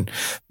that point,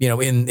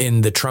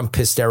 in the Trump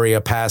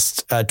hysteria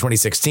past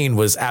 2016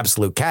 was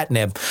absolute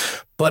catnip,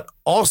 but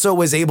also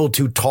was able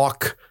to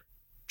talk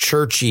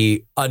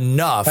churchy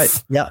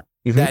enough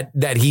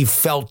that he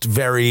felt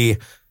very,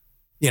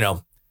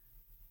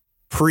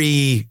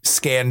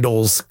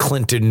 pre-scandals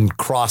Clinton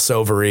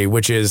crossovery,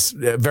 which is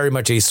very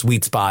much a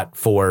sweet spot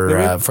for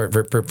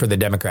the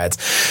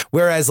Democrats.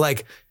 Whereas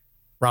like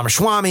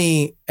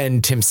Ramaswamy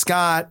and Tim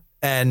Scott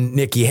and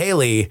Nikki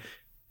Haley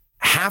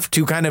have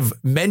to kind of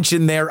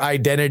mention their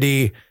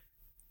identity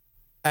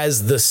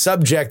as the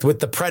subject, with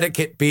the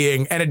predicate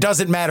being, and it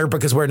doesn't matter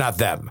because we're not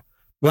them.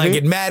 Like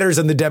it matters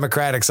on the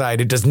Democratic side.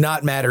 It does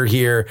not matter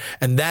here.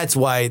 And that's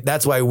why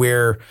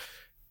we're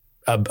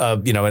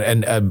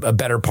a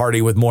better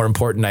party with more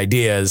important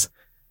ideas.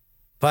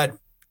 But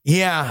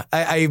yeah,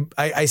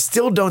 I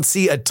still don't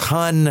see a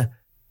ton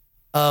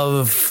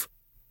of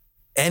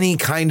any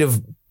kind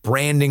of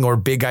branding or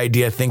big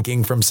idea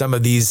thinking from some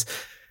of these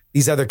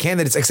other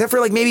candidates, except for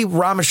like maybe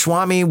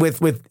Ramaswamy with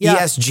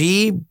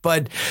ESG.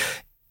 But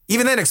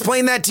even then,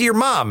 explain that to your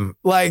mom.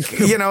 Like,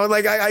 she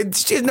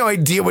has no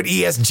idea what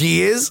ESG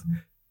is.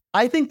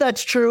 I think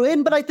that's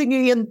true. But I think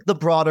in the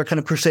broader kind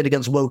of crusade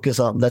against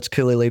wokeism, that's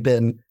clearly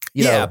been,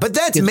 but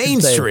that's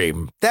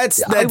mainstream.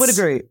 That's I would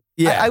agree.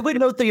 Yeah. I would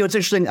note that, it's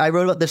interesting. I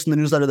wrote about this in the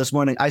newsletter this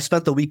morning. I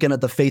spent the weekend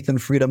at the Faith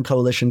and Freedom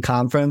Coalition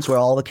conference where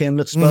all the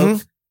candidates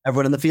spoke,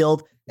 everyone in the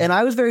field. And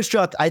I was very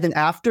struck. I think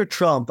after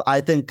Trump,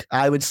 I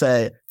would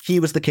say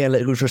he was the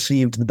candidate who's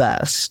received the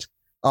best,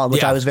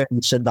 which I was very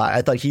interested by.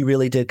 I thought he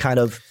really did kind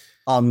of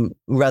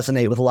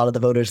resonate with a lot of the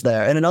voters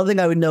there. And another thing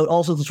I would note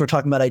also, since we're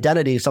talking about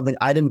identity, something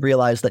I didn't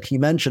realize that he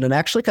mentioned and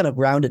actually kind of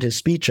grounded his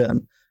speech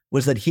in,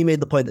 was that he made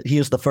the point that he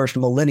is the first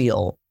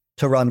millennial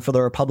to run for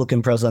the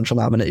Republican presidential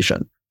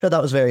nomination. So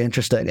that was very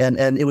interesting.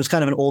 And it was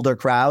kind of an older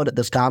crowd at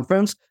this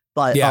conference,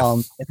 but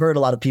I've heard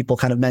a lot of people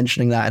kind of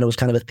mentioning that, and it was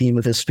kind of a theme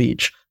of his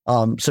speech.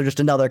 So just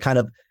another kind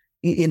of,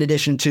 in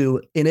addition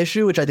to an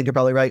issue, which I think you're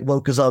probably right,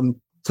 wokeism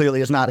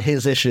clearly is not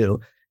his issue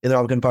in the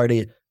Republican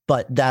Party,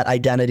 but that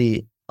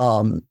identity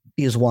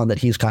is one that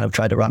he's kind of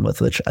tried to run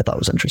with, which I thought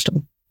was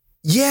interesting.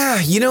 Yeah,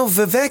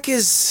 Vivek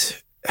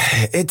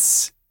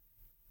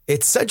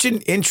it's such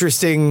an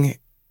interesting,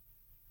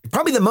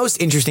 probably the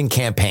most interesting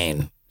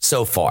campaign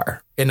so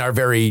far in our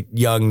very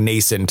young,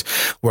 nascent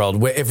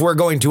world. If we're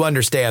going to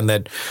understand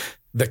that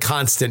the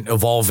constant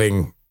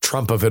evolving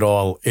Trump of it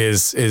all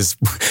is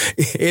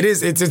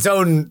it's its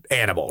own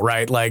animal,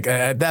 right? Like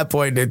at that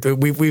point,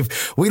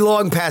 we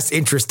long past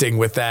interesting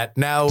with that.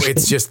 Now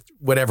it's just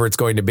whatever it's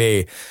going to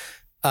be.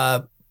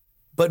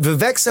 But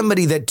Vivek's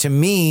somebody that to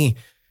me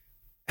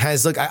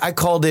has, look, I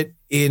called it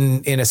in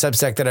a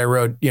Substack that I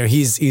wrote,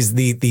 he's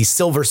the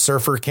silver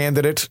surfer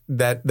candidate,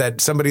 that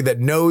somebody that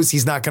knows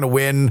he's not going to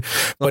win,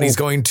 but he's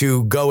going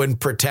to go and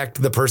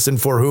protect the person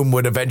for whom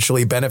would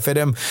eventually benefit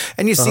him.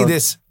 And you see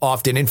this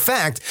often. In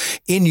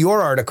fact, in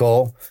your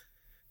article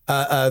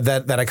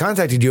that I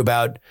contacted you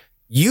about,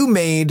 you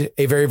made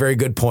a very, very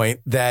good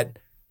point that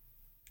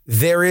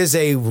there is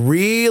a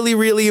really,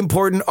 really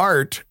important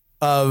art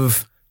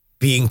of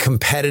being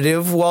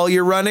competitive while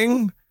you're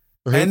running,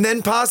 and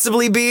then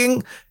possibly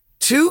being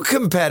too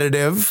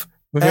competitive.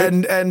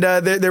 And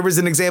there was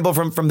an example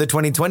from the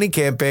 2020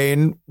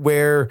 campaign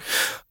where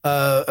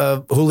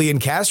Julian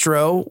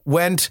Castro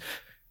went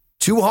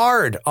too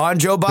hard on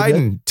Joe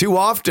Biden too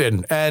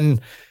often. And,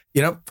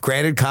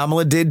 granted,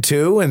 Kamala did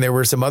too. And there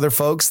were some other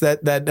folks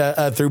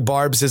that threw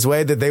barbs his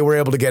way that they were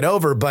able to get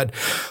over. But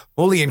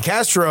Julian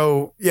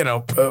Castro,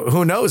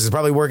 who knows, is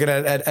probably working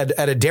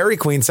at a Dairy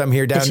Queen some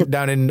here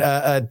down in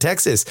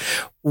Texas.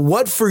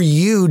 What for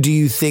you do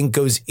you think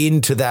goes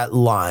into that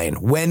line?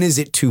 When is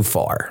it too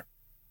far?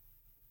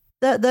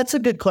 That's a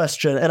good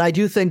question. And I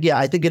do think,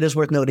 I think it is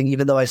worth noting,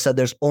 even though I said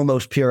there's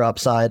almost pure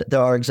upside,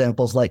 there are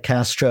examples like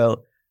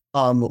Castro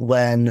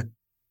when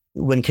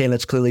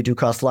candidates clearly do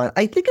cross the line.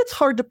 I think it's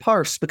hard to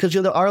parse because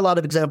there are a lot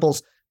of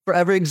examples. For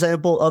every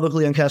example of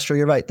Julian Castro,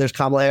 you're right. There's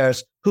Kamala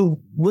Harris, who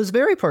was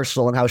very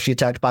personal in how she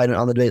attacked Biden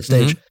on the debate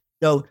stage.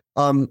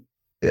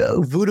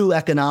 Voodoo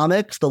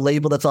economics, the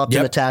label that's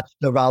often attached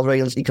to Ronald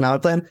Reagan's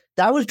economic plan,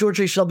 that was George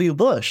H.W.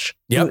 Bush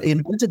who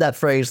invented that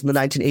phrase in the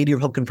 1980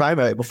 Republican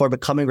primary before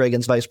becoming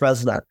Reagan's vice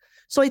president.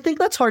 So I think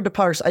that's hard to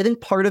parse. I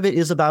think part of it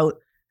is about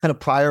kind of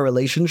prior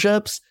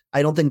relationships.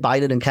 I don't think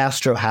Biden and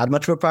Castro had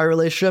much of a prior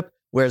relationship,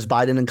 whereas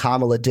Biden and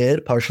Kamala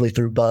did, partially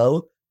through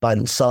Beau,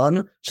 Biden's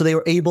son. So they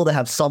were able to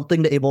have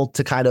something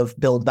to kind of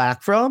build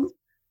back from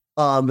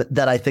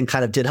that I think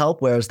kind of did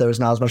help, whereas there was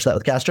not as much of that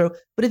with Castro.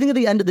 But I think at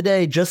the end of the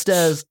day, just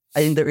as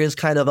I think there is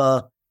kind of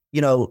a,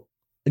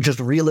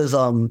 just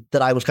realism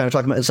that I was kind of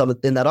talking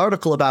about in that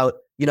article about,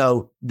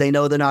 they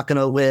know they're not going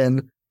to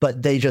win,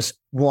 but they just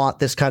want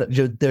this kind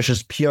of, there's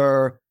just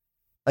pure,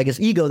 I guess,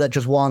 ego that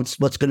just wants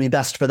what's going to be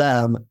best for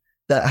them,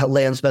 that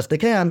lands best they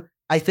can.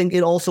 I think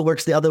it also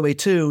works the other way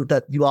too,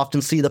 that you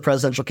often see the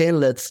presidential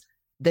candidates,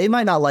 they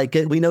might not like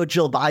it. We know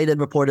Jill Biden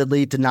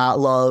reportedly did not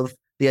love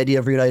the idea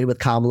of reuniting with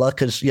Kamala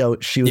because,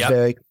 she was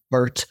very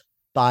hurt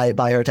by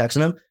her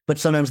texting him. But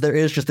sometimes there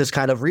is just this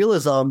kind of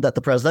realism that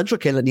the presidential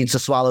candidate needs to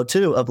swallow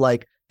too, of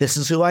like, this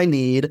is who I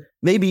need.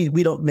 Maybe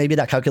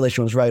that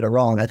calculation was right or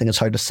wrong. I think it's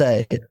hard to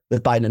say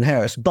with Biden and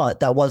Harris, but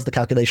that was the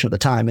calculation at the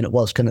time. And it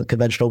was kind of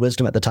conventional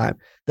wisdom at the time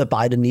that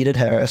Biden needed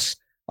Harris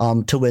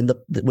to win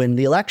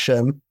the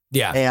election.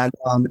 Yeah. And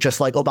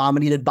just like Obama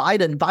needed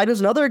Biden, Biden's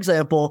another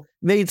example,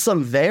 made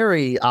some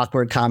very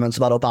awkward comments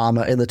about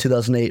Obama in the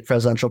 2008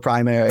 presidential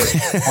primary,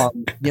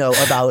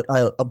 about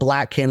a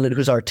black candidate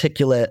who's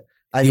articulate.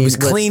 He was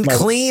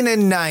clean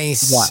and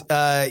nice.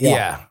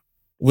 Yeah.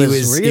 He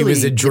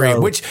was a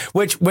dream. Which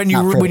when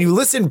you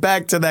listen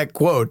back to that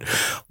quote,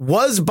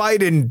 was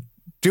Biden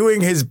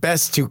doing his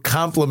best to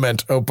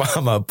compliment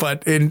Obama,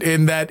 but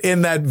in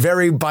that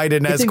very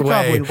Biden-esque way?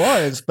 Probably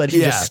was, but he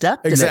just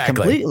stepped in it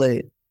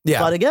completely.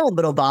 Yeah. But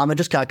Obama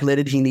just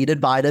calculated he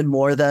needed Biden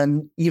more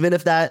than, even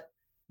if that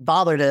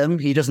bothered him,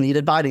 he just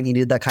needed Biden. He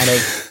needed that kind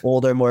of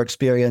older, more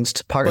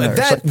experienced partner.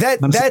 But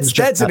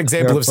that's an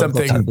example of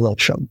something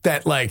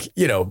that, like,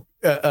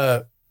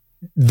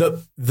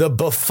 the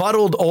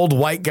befuddled old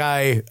white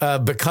guy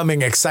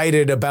becoming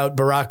excited about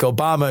Barack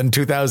Obama in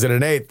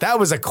 2008, that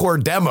was a core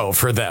demo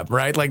for them,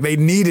 right? Like they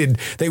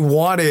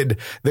wanted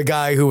the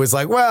guy who was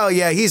like, well,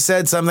 yeah, he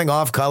said something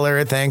off color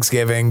at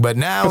Thanksgiving, but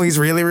now he's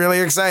really,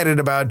 really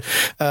excited about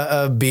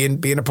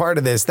being a part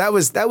of this. That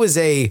was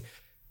a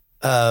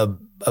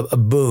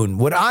boon.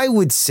 What I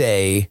would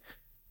say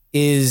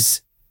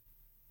is,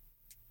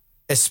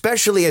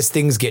 especially as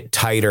things get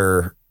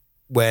tighter,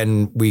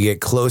 when we get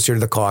closer to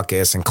the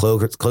caucus and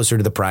closer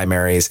to the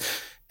primaries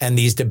and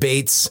these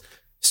debates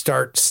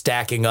start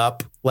stacking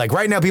up. Like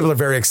right now, people are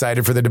very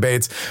excited for the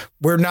debates.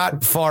 We're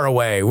not far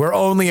away. We're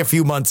only a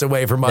few months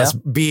away from us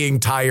being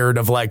tired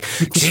of like,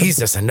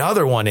 Jesus,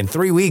 another one in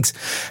 3 weeks.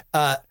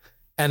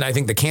 And I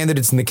think the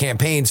candidates and the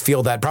campaigns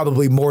feel that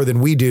probably more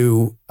than we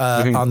do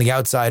on the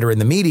outside or in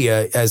the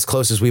media, as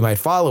close as we might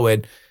follow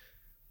it.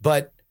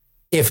 But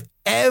if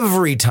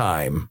every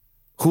time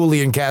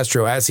Julian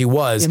Castro, as he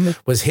was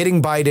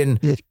hitting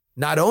Biden,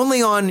 not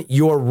only on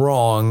you're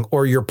wrong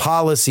or your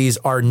policies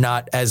are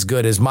not as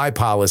good as my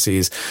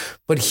policies,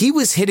 but he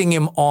was hitting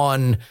him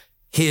on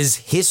his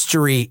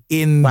history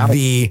in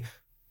the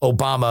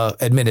Obama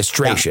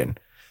administration.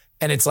 Yeah.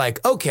 And it's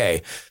like,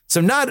 okay, so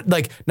not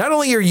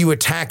only are you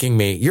attacking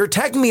me, you're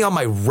attacking me on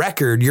my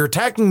record. You're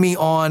attacking me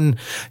on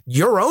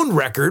your own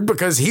record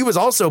because he was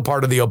also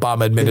part of the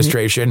Obama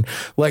administration.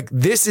 Like,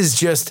 this is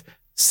just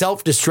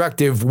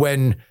self-destructive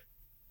when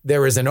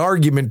there is an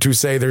argument to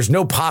say there's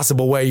no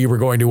possible way you were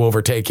going to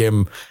overtake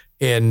him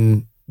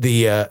in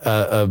the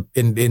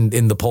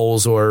in the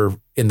polls or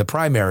in the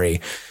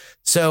primary.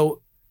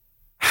 So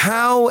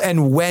how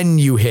and when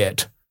you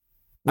hit,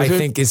 I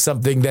think, is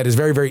something that is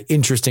very, very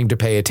interesting to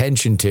pay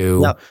attention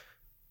to,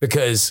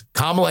 because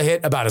Kamala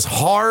hit about as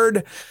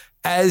hard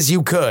as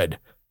you could.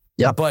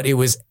 Yeah, but it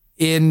was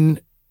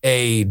in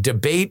a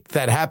debate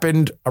that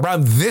happened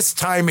around this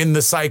time in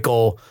the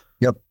cycle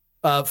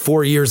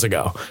 4 years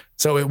ago.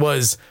 So it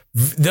was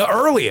the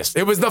earliest.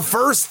 It was the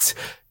first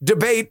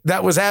debate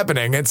that was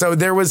happening. And so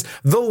there was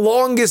the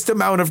longest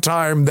amount of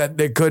time that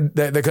could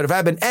have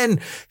happened. And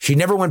she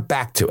never went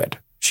back to it.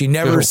 She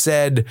never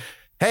said,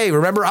 hey,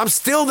 remember, I'm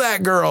still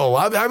that girl.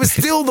 I was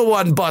still the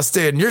one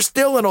busted. You're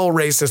still an old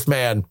racist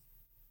man.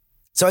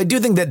 So I do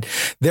think that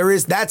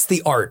that's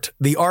the art.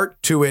 The art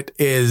to it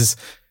is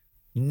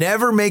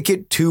never make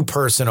it too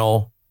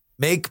personal.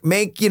 Make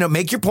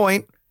your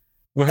point.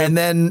 And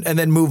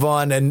then move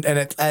on, and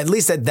at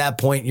least at that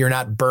point you're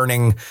not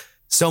burning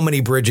so many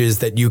bridges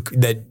that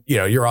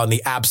you're on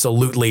the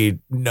absolutely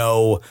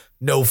no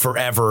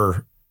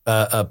forever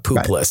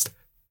poop list.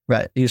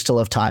 Right, you still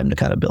have time to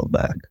kind of build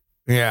back.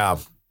 Yeah.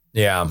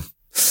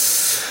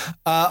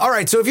 All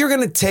right, so if you're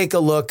going to take a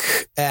look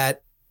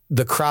at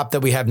the crop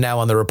that we have now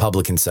on the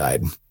Republican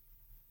side,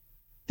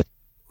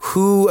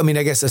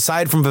 I guess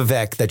aside from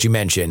Vivek that you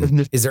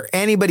mentioned, is there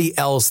anybody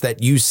else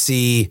that you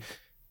see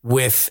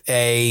with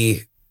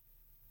an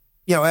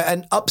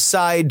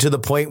upside to the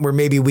point where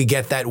maybe we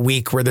get that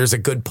week where there's a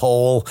good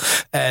poll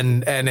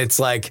and it's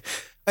like,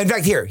 in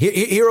fact, here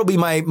will be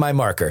my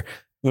marker.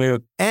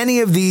 Any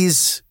of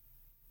these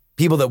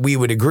people that we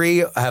would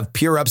agree have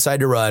pure upside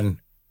to run,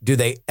 do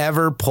they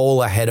ever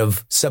poll ahead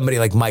of somebody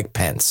like Mike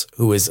Pence,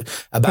 who is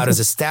about as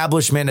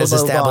establishment as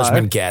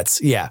establishment gets?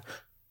 Yeah.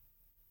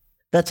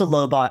 That's a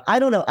low bar. I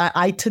don't know.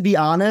 I to be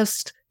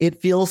honest,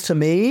 it feels to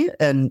me,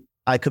 and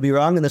I could be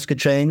wrong and this could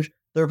change,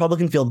 the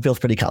Republican field feels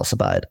pretty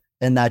calcified,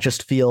 and that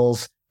just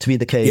feels to be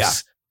the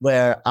case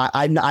where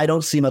I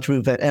don't see much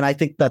movement, and I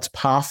think that's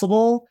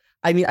possible.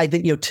 I mean, I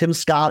think Tim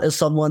Scott is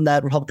someone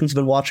that Republicans have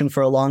been watching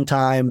for a long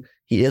time.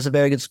 He is a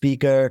very good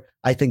speaker.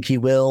 I think he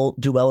will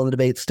do well in the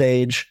debate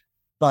stage,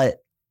 but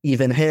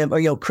even him,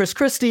 or Chris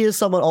Christie is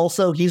someone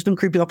also. He's been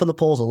creeping up in the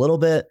polls a little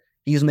bit.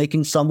 He's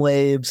making some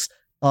waves.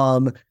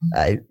 So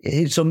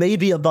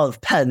maybe above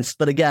Pence,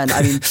 but again,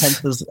 I mean,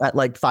 Pence is at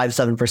like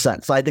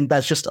 5-7%. So I think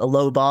that's just a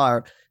low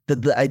bar.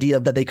 The idea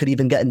that they could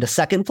even get into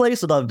second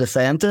place above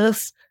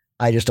DeSantis,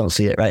 I just don't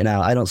see it right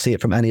now. I don't see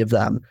it from any of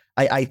them.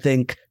 I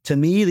think, to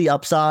me, the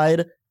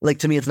upside,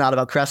 to me, it's not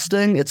about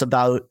cresting. It's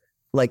about,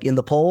 in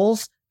the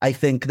polls, I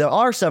think there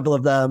are several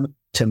of them,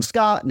 Tim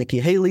Scott, Nikki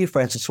Haley,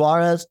 Francis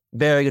Suarez,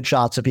 very good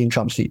shots at being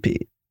Trump's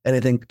VP. And I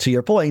think, to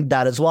your point,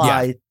 that is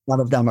why none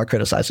of them are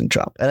criticizing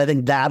Trump. And I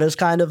think that is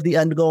kind of the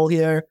end goal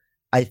here.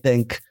 I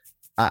think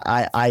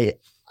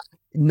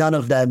none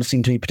of them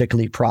seem to be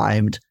particularly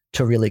primed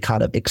to really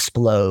kind of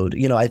explode.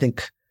 I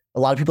think a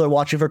lot of people are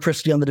watching for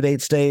Christie on the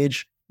debate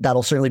stage.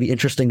 That'll certainly be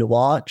interesting to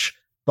watch,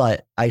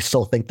 but I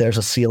still think there's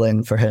a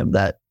ceiling for him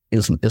that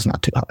is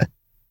not too high.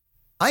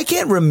 I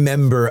can't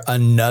remember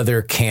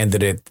another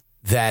candidate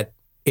that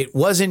it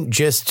wasn't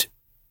just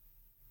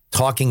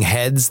talking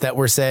heads that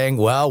were saying,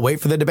 well, wait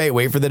for the debate.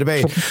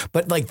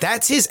 But like,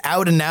 that's his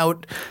out and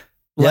out.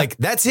 Like,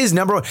 that's his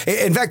number one.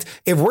 In fact,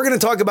 if we're going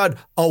to talk about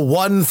a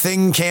one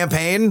thing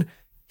campaign,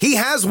 he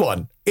has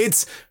one.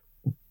 It's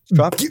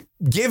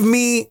give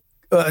me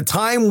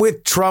time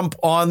with Trump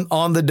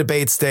on the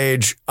debate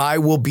stage. I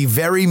will be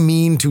very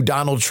mean to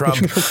Donald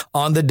Trump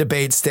on the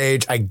debate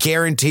stage. I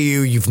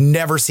guarantee you've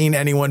never seen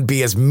anyone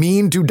be as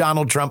mean to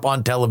Donald Trump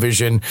on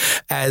television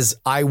as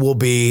I will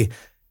be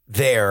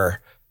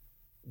there,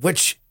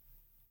 which,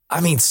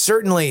 I mean,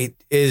 certainly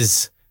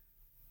is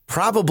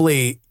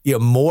probably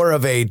more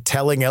of a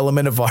telling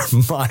element of our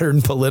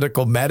modern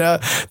political meta,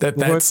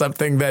 that's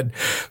something that,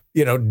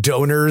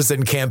 donors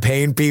and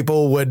campaign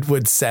people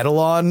would settle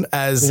on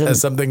as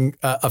something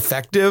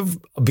effective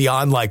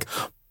beyond like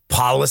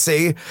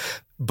policy.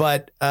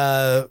 But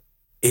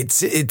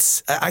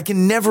it's I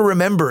can never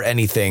remember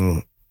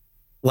anything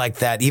like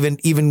that,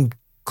 even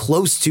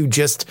close to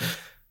just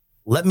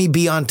let me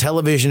be on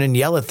television and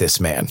yell at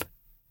this man.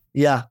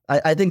 Yeah,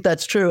 I think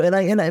that's true.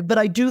 But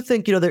I do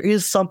think, there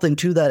is something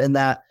to that in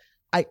that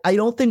I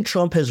don't think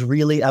Trump has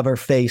really ever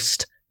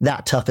faced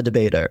that tough a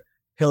debater.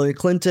 Hillary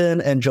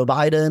Clinton and Joe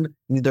Biden,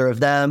 neither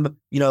of them,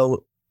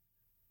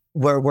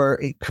 were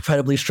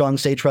incredibly strong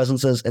stage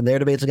presences in their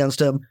debates against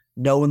him.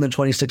 No one in the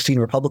 2016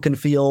 Republican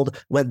field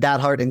went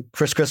that hard, and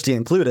Chris Christie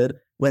included,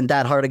 went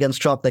that hard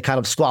against Trump. They kind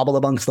of squabbled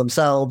amongst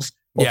themselves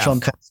while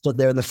Trump kind of stood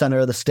there in the center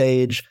of the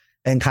stage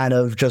and kind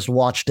of just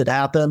watched it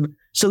happen.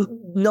 So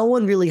no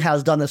one really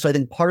has done this. So I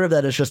think part of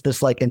that is just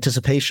this like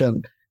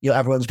anticipation.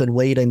 Everyone's been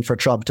waiting for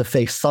Trump to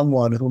face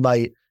someone who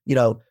might,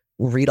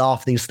 read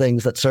off these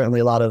things that certainly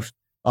a lot of,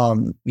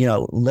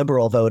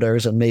 liberal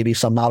voters and maybe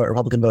some moderate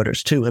Republican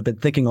voters too have been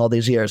thinking all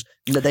these years.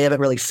 That they haven't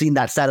really seen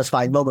that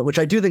satisfying moment, which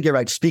I do think you're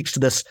right, speaks to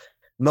this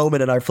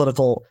moment in our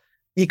political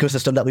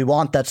ecosystem that we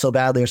want that so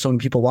badly, or so many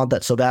people want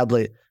that so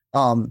badly.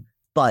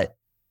 But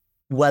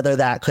whether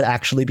that could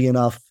actually be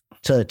enough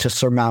to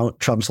surmount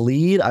Trump's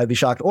lead, I'd be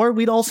shocked. Or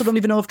we'd also don't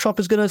even know if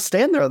Trump is going to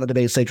stand there on the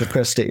debate stage with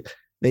Christie.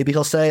 Maybe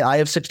he'll say, I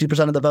have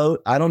 60% of the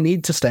vote. I don't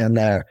need to stand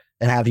there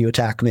and have you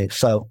attack me.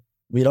 So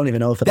we don't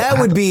even know if that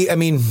would be, I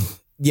mean,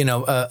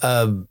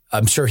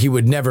 I'm sure he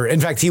would never, in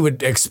fact, he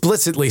would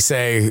explicitly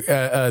say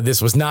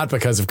this was not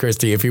because of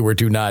Christie if he were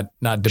to not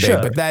debate.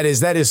 Sure. But that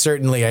is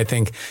certainly, I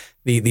think,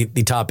 the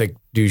topic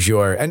du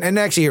jour. And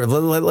actually here,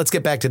 let's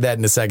get back to that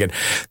in a second.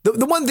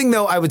 The one thing,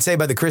 though, I would say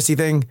about the Christie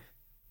thing,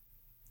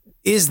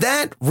 is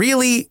that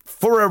really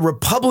for a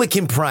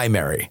Republican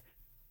primary?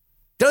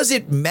 Does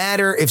it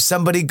matter if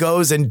somebody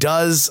goes and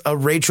does a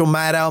Rachel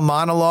Maddow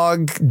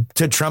monologue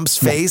to Trump's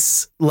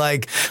face,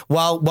 like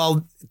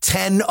while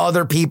 10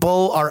 other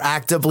people are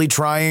actively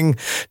trying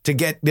to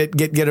get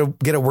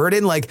a word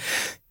in? Like,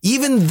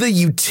 even the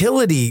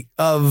utility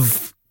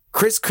of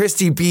Chris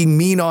Christie being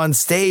mean on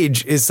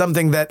stage is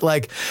something that,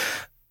 like,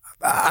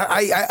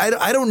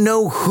 I don't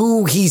know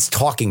who he's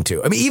talking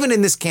to. I mean, even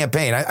in this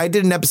campaign, I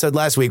did an episode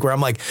last week where I'm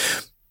like,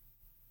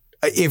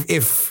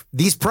 if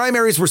these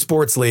primaries were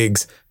sports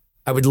leagues,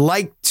 I would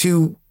like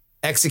to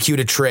execute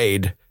a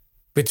trade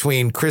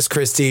between Chris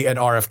Christie and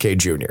RFK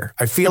Jr.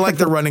 I feel like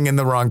they're running in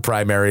the wrong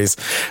primaries.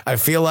 I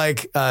feel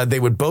like they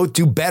would both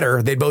do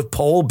better. They'd both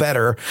poll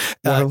better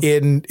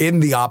in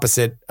the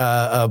opposite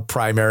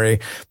primary,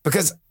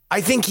 because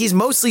I think he's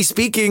mostly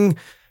speaking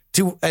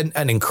to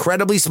an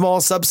incredibly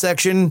small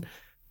subsection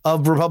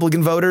of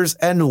Republican voters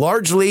and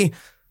largely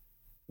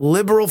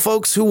liberal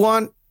folks who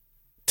want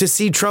to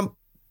see Trump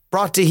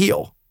brought to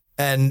heel.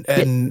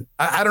 And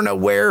I don't know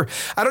where,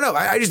 I don't know.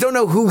 I just don't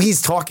know who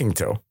he's talking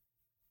to.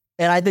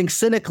 And I think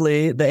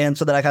cynically, the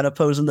answer that I kind of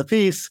pose in the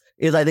piece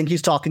is I think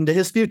he's talking to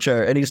his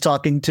future, and he's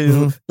talking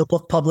to the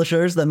book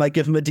publishers that might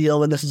give him a deal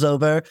when this is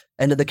over,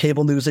 and to the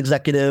cable news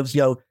executives,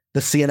 the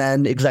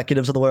CNN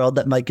executives of the world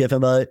that might give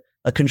him a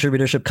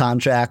contributorship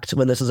contract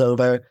when this is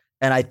over.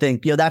 And I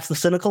think, that's the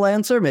cynical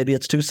answer. Maybe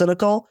it's too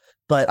cynical,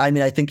 but I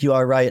mean, I think you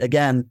are right.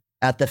 Again,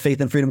 at the Faith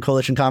and Freedom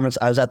Coalition conference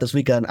I was at this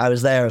weekend, I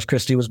was there as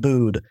Christie was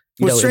booed.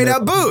 Straight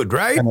out booed,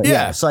 right?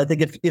 Yeah. So I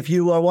think if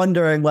you are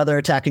wondering whether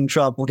attacking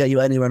Trump will get you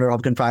anywhere in a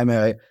Republican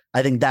primary,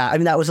 I think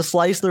that was a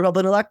slice of the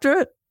Republican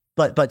electorate,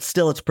 but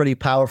still it's a pretty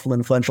powerful,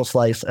 influential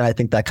slice. And I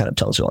think that kind of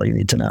tells you all you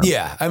need to know.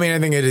 Yeah. I mean, I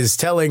think it is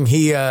telling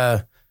he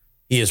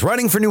is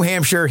running for New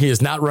Hampshire. He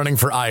is not running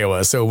for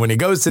Iowa. So when he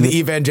goes to the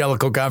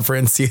evangelical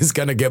conference, he's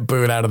going to get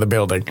booed out of the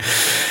building.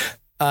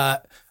 All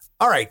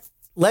right.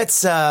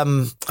 Let's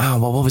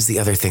what was the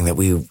other thing that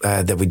we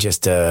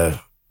just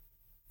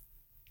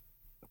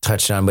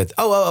touched on with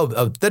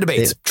the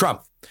debates?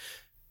 Trump.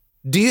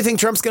 Do you think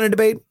Trump's going to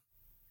debate?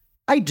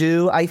 I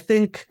do. I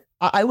think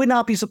I would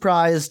not be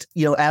surprised,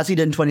 as he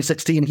did in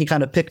 2016, he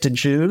kind of picked and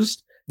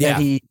chose. Yeah.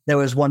 And there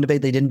was one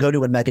debate they didn't go to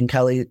when Megyn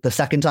Kelly, the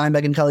second time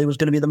Megyn Kelly was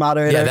going to be the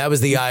moderator. Yeah, that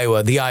was the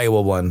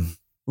Iowa one.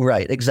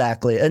 Right,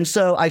 exactly. And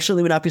so I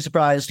certainly would not be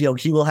surprised,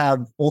 he will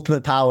have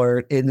ultimate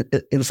power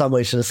in some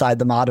ways to decide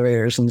the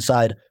moderators and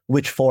decide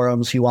which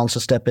forums he wants to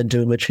step into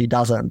and which he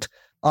doesn't.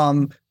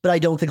 But I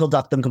don't think he'll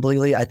duck them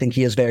completely. I think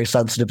he is very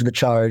sensitive to the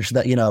charge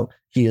that,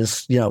 he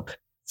is,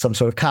 some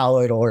sort of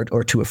coward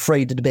or too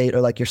afraid to debate,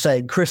 or like you're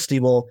saying, Christie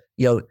will,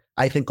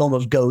 I think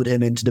almost goad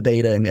him into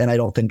debating. And I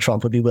don't think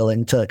Trump would be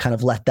willing to kind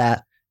of let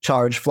that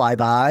charge fly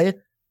by.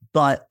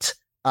 But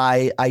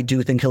I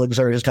do think he'll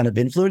exert his kind of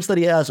influence that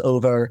he has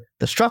over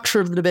the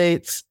structure of the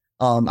debates.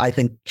 I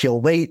think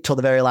he'll wait till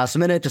the very last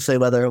minute to say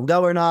whether he'll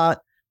go or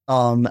not.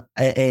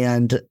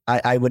 And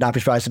I would not be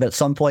surprised if at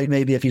some point,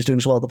 maybe if he's doing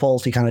so well at the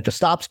polls, he kind of just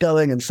stops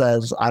going and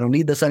says, I don't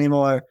need this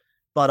anymore.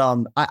 But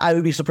I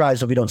would be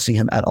surprised if we don't see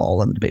him at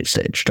all on the debate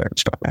stage during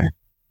the primary.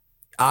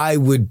 I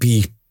would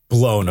be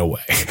blown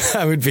away.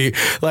 I would be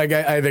like,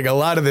 I think a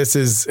lot of this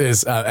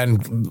is,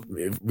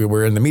 and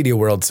we're in the media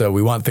world, so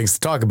we want things to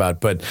talk about,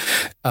 but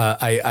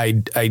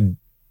I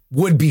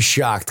would be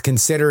shocked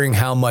considering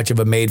how much of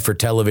a made for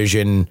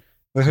television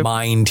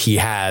mind he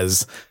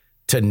has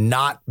to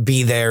not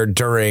be there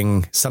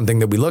during something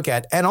that we look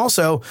at. And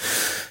also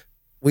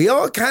we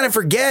all kind of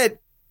forget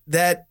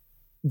that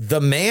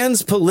the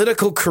man's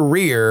political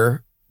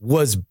career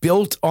was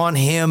built on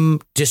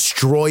him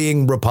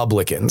destroying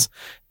Republicans.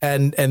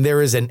 And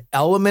there is an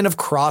element of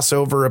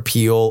crossover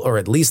appeal, or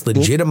at least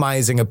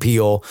legitimizing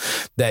appeal,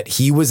 that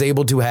he was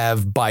able to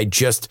have by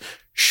just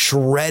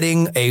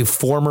shredding a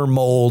former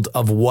mold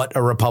of what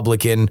a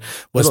Republican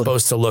was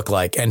supposed to look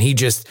like. And he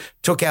just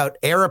took out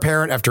heir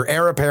apparent after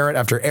heir apparent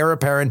after heir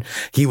apparent.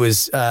 He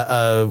was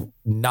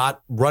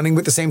not running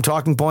with the same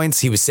talking points.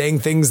 He was saying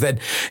things that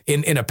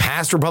in a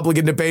past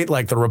Republican debate,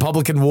 like the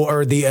Republican war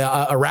or the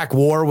Iraq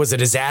war was a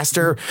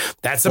disaster.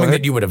 That's something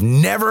that you would have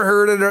never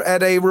heard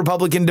at a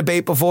Republican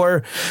debate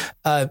before.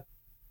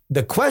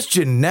 The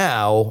question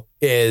now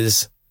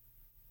is,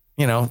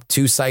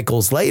 2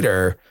 cycles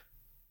later,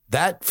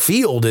 that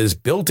field is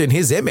built in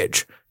his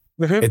image.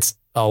 It's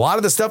a lot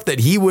of the stuff that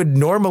he would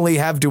normally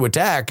have to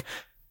attack.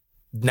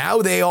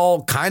 Now they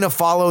all kind of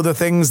follow the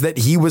things that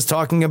he was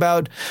talking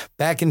about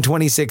back in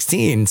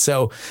 2016.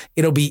 So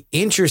it'll be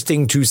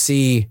interesting to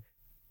see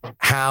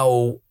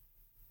how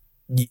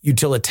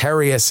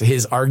utilitarian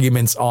his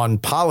arguments on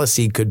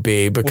policy could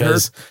be,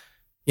 because,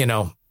 I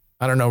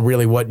don't know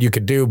really what you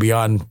could do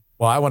beyond,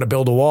 well, I want to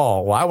build a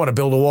wall. Well, I want to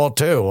build a wall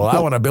too. Well, I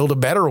want to build a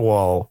better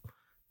wall.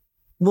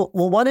 Well,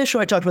 one issue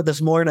I talked about this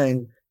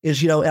morning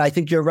is, and I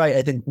think you're right.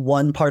 I think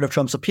one part of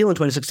Trump's appeal in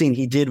 2016,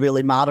 he did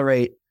really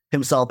moderate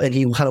himself, and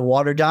he kind of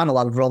watered down a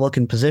lot of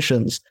Republican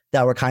positions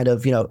that were kind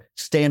of,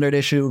 standard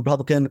issue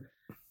Republican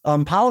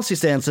policy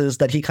stances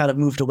that he kind of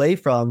moved away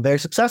from very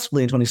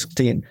successfully in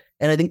 2016.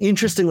 And I think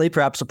interestingly,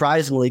 perhaps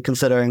surprisingly,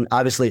 considering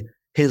obviously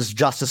his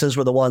justices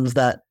were the ones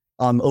that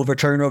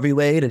overturned Roe v.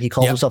 Wade, and he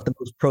called himself the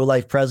most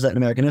pro-life president in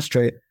American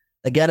history.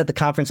 Again, at the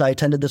conference I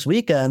attended this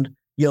weekend,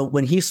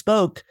 when he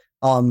spoke,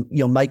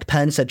 Mike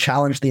Pence had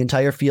challenged the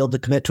entire field to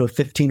commit to a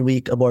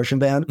 15-week abortion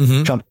ban.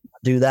 Trump did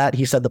not do that.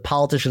 He said the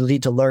politicians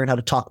need to learn how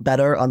to talk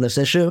better on this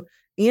issue.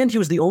 And he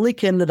was the only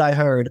candidate I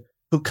heard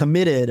who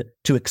committed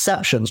to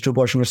exceptions to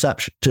abortion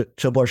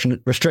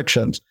abortion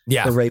restrictions,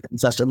 the rape,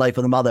 incest, and life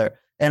of the mother.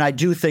 And I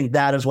do think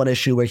that is one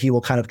issue where he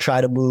will kind of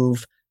try to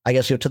move, I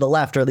guess, to the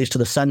left, or at least to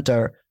the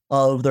center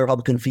of the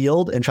Republican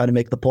field, and try to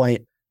make the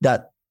point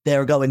that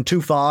they're going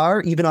too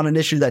far, even on an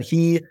issue that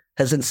he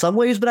has in some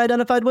ways been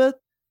identified with,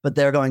 but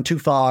they're going too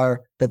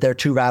far, that they're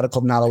too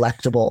radical, not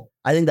electable.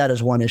 I think that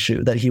is one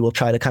issue that he will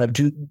try to kind of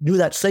do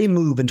that same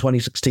move in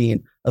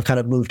 2016 of kind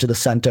of move to the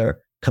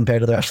center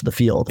compared to the rest of the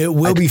field. It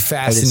will be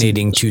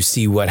fascinating to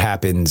see what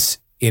happens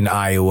in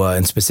Iowa,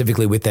 and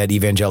specifically with that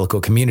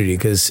evangelical community.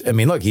 Because, I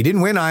mean, look, he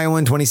didn't win Iowa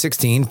in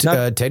 2016.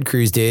 No. Ted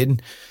Cruz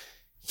did.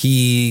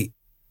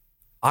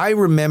 I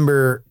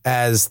remember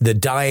as the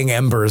dying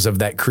embers of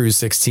that Cruz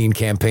 16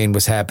 campaign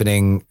was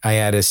happening, I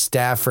had a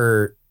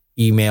staffer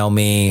email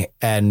me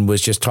and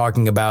was just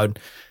talking about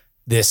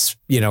this,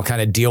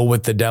 kind of deal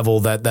with the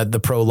devil that the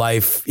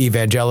pro-life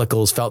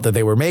evangelicals felt that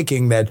they were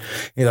making, that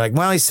like,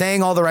 well, he's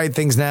saying all the right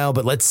things now,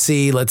 but let's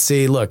see.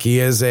 Look, he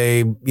is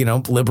a,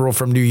 liberal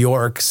from New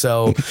York.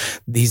 So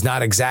he's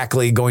not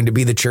exactly going to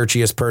be the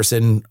churchiest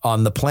person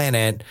on the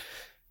planet.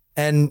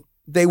 And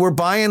they were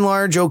by and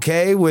large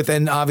okay with,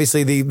 and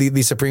obviously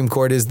the Supreme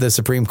Court is the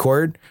Supreme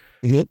Court,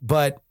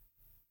 but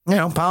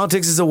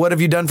politics is a what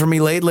have you done for me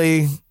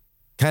lately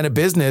kind of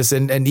business,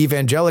 and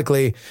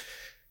evangelically,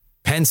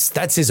 Pence,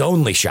 that's his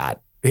only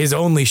shot. His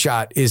only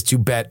shot is to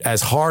bet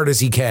as hard as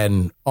he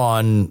can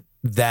on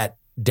that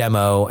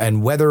demo,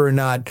 and whether or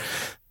not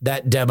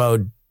that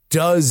demo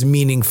does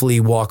meaningfully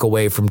walk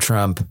away from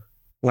Trump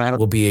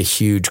will be a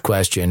huge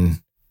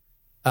question.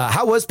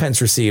 How was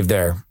Pence received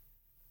there?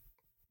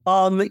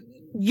 I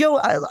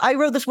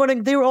wrote this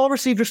morning, they were all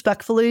received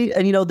respectfully,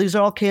 and these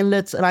are all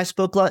candidates, and I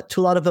spoke to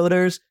a lot of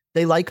voters.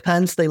 They like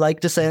Pence, they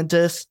like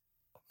DeSantis.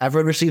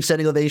 Everyone received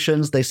standing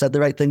ovations. They said the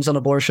right things on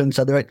abortion,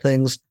 said the right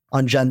things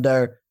on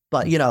gender.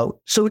 But,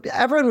 so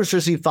everyone was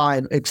received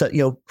fine, except,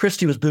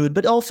 Christie was booed,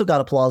 but also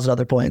got applause at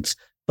other points.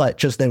 But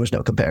just there was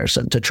no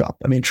comparison to Trump.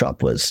 I mean,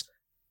 Trump was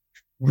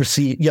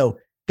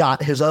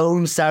got his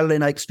own Saturday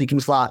night speaking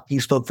slot. He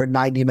spoke for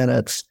 90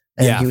 minutes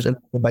and he was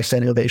interrupted by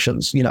standing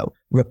ovations,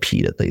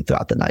 repeatedly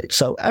throughout the night.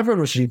 So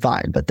everyone was received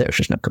fine, but there's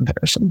just no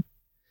comparison.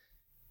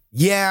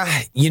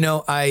 Yeah. We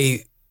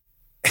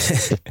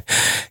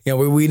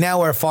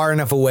now are far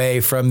enough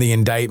away from the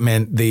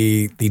indictment,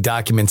 the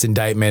documents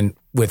indictment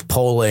with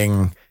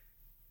polling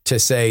to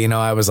say,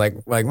 I was like,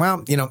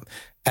 well,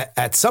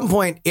 at some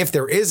point, if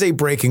there is a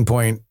breaking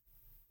point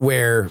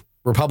where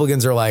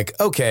Republicans are like,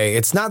 okay,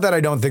 it's not that I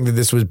don't think that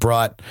this was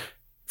brought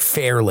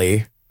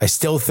fairly. I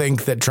still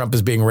think that Trump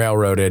is being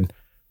railroaded,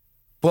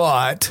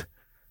 but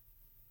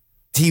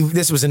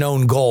this was an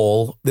own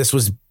goal. This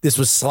was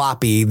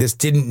sloppy. This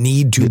didn't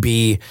need to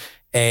be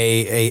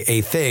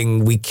a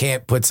thing. We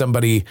can't put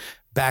somebody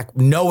back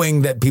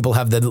knowing that people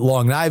have the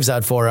long knives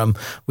out for them.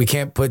 We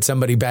can't put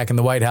somebody back in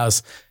the White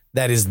House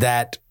that is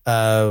that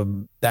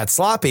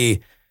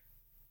sloppy.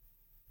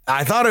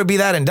 I thought it would be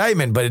that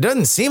indictment, but it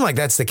doesn't seem like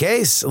that's the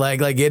case.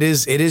 Like it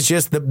is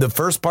just the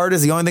first part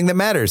is the only thing that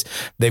matters.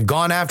 They've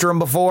gone after him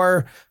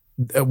before.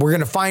 We're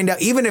going to find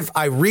out. Even if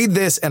I read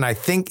this and I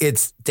think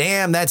it's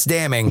that's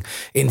damning,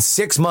 in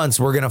 6 months,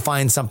 we're going to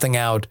find something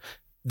out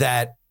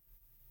that,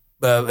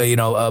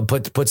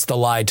 puts the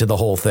lie to the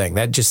whole thing.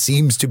 That just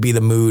seems to be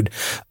the mood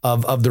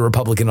of the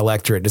Republican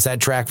electorate. Does that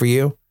track for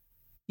you?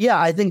 Yeah,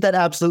 I think that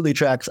absolutely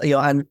tracks.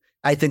 And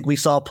I think we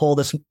saw a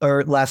poll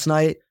last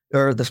night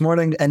or this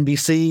morning,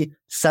 NBC,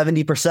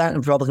 70%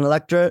 of Republican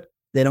electorate,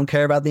 they don't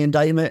care about the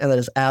indictment. And that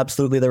is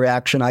absolutely the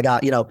reaction I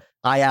got.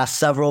 I asked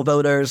several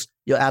voters,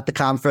 at the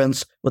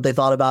conference what they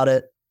thought about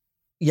it.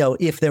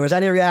 If there was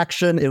any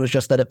reaction, it was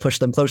just that it pushed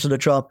them closer to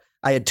Trump.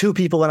 I had 2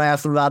 people when I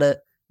asked them about it.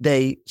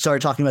 They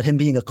started talking about him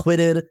being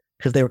acquitted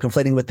because they were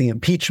conflating with the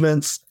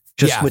impeachments,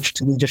 which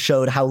to me just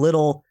showed how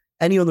little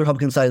anyone on the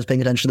Republican side is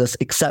paying attention to this,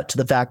 except to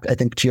the fact, I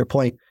think, to your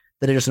point,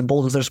 that it just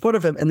emboldens their support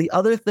of him. And the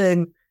other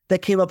thing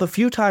that came up a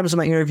few times in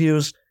my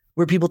interviews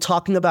were people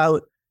talking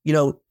about,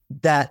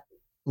 that,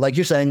 like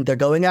you're saying, they're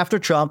going after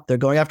Trump, they're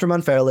going after him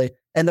unfairly,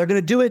 and they're going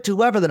to do it to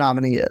whoever the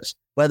nominee is,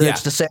 whether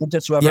it's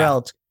DeSantis, whoever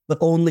else, but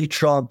only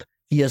Trump,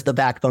 he has the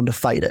backbone to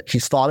fight it.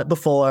 He's fought it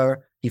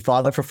before. He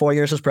fought it for 4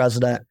 years as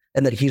president,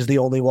 and that he's the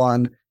only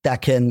one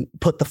that can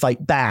put the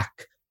fight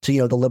back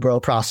to, the liberal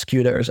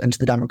prosecutors and to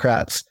the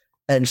Democrats.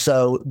 And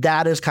so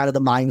that is kind of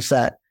the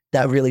mindset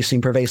that really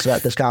seemed pervasive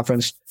at this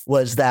conference,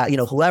 was that,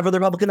 whoever the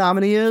Republican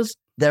nominee is,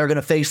 they're going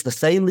to face the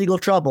same legal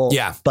trouble.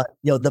 Yeah. But,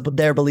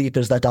 their belief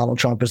is that Donald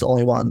Trump is the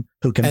only one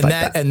who can fight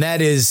that. And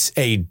that is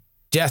a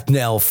death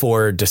knell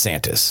for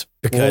DeSantis,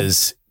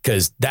 because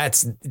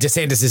that's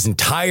DeSantis'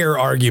 entire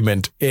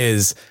argument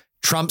is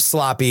Trump's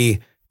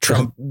sloppy.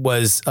 Trump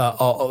was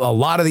a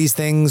lot of these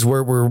things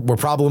were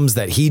problems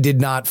that he did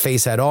not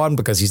face head on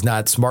because he's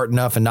not smart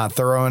enough and not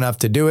thorough enough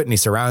to do it. And he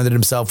surrounded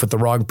himself with the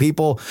wrong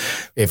people.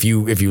 If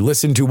you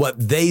listen to what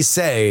they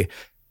say,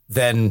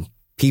 then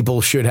people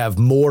should have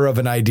more of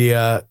an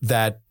idea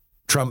that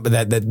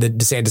that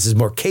DeSantis is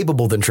more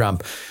capable than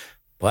Trump.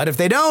 But if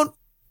they don't,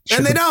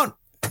 then they don't.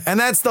 And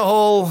that's the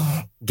whole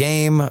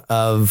game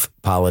of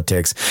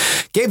politics.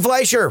 Gabe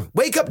Fleischer,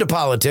 Wake Up to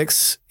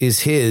Politics is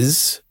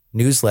his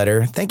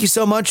newsletter. Thank you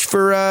so much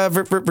for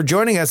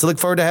joining us. I look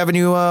forward to having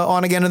you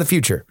on again in the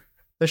future.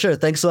 For sure.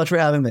 Thanks so much for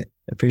having me.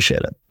 I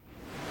appreciate it.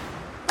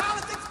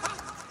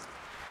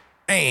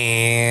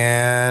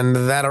 And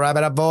that'll wrap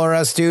it up for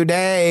us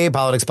today.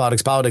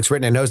 Politics,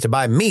 written and hosted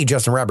by me,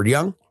 Justin Robert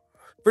Young,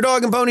 for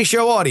Dog and Pony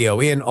Show Audio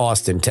in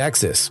Austin,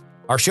 Texas.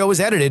 Our show is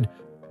edited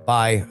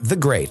by the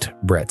great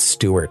Brett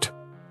Stewart.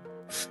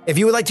 If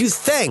you would like to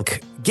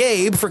thank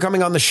Gabe for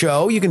coming on the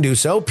show, you can do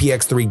so,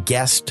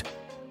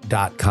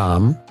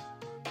 px3guest.com.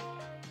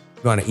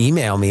 You want to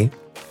email me,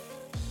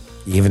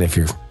 even if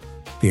you're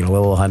being a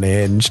little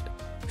unhinged,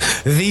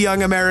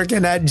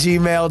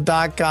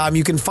 theyoungamerican@gmail.com.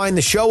 You can find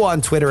the show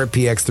on Twitter at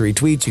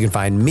px3tweets. You can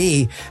find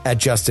me at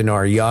Justin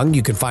R. Young.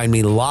 You can find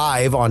me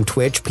live on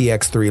Twitch,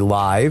 px3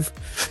 live.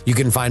 You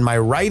can find my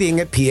writing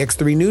at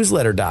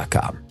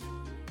px3newsletter.com.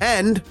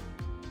 And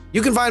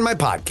you can find my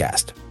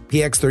podcast,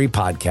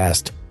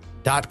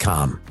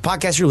 px3podcast.com. The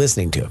podcast you're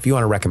listening to, if you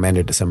want to recommend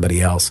it to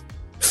somebody else.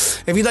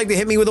 If you'd like to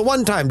hit me with a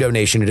one-time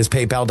donation, it is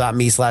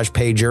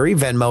paypal.me/payjury.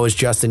 Venmo is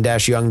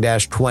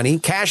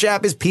Justin-Young-20. Cash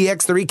App is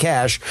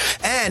PX3Cash.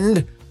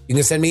 And you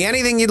can send me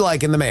anything you'd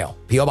like in the mail.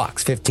 P.O.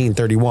 Box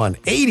 1531,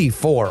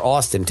 84,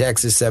 Austin,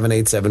 Texas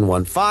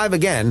 78715.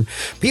 Again,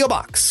 P.O.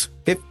 Box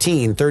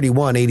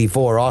 1531,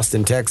 84,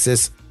 Austin,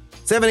 Texas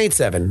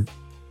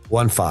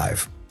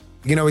 78715.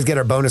 You can always get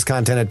our bonus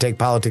content at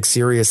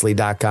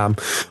TakePoliticsSeriously.com.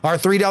 Our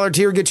 $3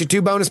 tier gets you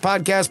 2 bonus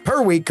podcasts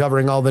per week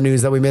covering all the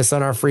news that we miss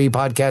on our free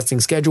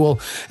podcasting schedule.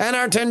 And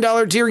our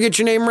 $10 tier gets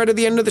your name read at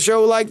the end of the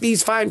show like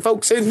these fine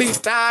folks in the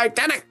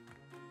Titanic.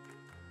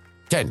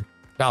 $10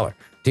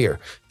 tier.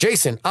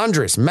 Jason,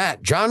 Andres,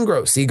 Matt, John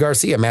Gross, C.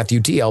 Garcia, Matthew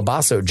T. El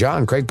Basso,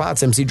 John, Craig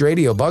Potts, MC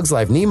Dradio, Bugs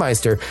Life,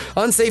 Niemeister,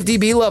 Unsafe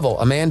DB Level,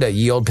 Amanda,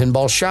 Ye Old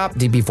Pinball Shop,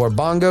 DP4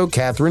 Bongo,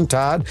 Catherine,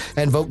 Todd,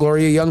 and Vote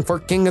Gloria Young for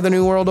King of the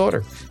New World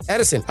Order.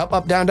 Edison, Up,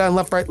 Up, Down, Down,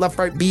 Left,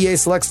 Right, BA,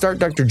 Select Start,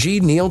 Dr. G,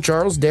 Neil,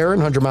 Charles, Darren,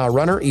 100 Mile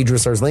Runner,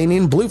 Idris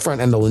Arslanian,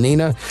 Bluefront, and the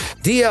Lenina,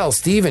 DL,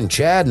 Steven,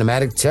 Chad,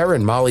 Pneumatic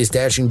Terran, Molly's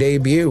Dashing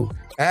Debut,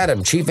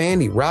 Adam, Chief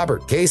Andy,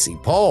 Robert, Casey,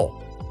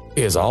 Paul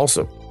is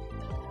awesome.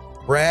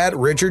 Brad,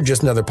 Richard,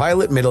 Just Another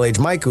Pilot, Middle-Aged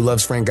Mike, Who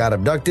Loves Frank Got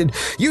Abducted,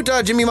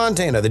 Utah, Jimmy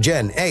Montana, The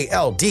Gen,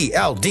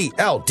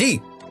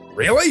 ALDLDLD.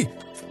 Really?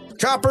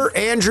 Chopper,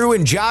 Andrew,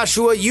 and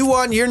Joshua, you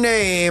want your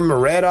name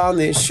read on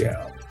this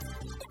show.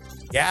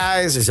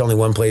 Guys, there's only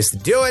one place to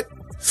do it.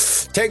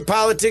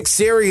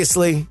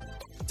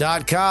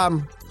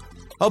 TakePoliticsSeriously.com.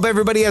 Hope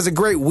everybody has a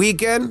great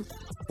weekend.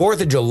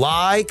 4th of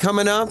July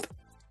coming up.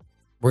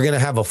 We're going to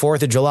have a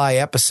 4th of July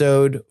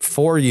episode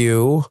for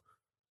you.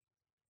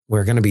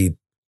 We're going to be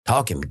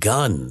talking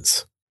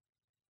guns.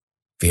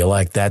 Feel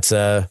like that's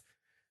a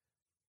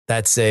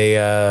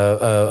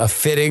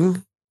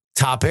fitting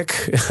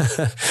topic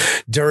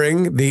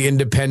during the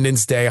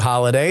Independence Day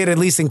holiday. It at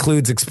least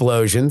includes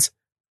explosions.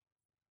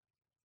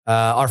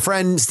 Our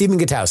friend Stephen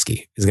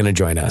Gutowski is going to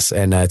join us,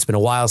 and it's been a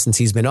while since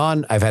he's been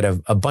on. I've had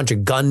a bunch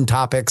of gun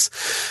topics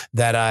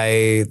that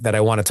I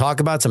want to talk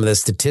about. Some of the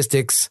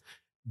statistics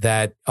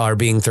that are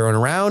being thrown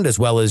around, as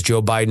well as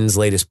Joe Biden's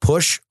latest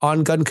push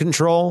on gun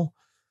control.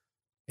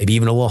 Maybe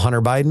even a little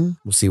Hunter Biden.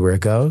 We'll see where it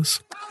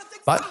goes.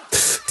 But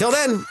till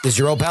then, this is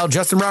your old pal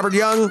Justin Robert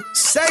Young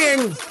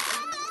saying,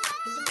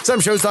 some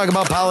shows talk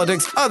about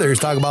politics, others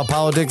talk about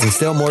politics, and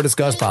still more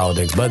discuss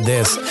politics. But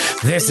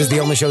this is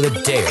the only show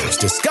that dares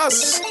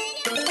discuss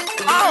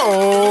all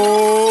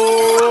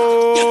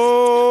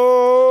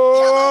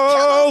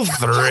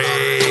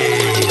three.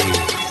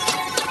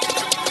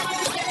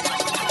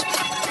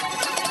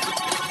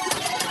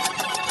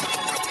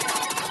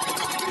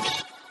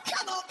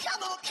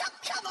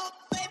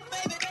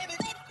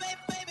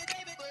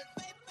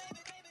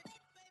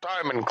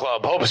 Diamond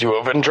Club hopes you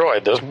have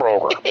enjoyed this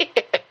program.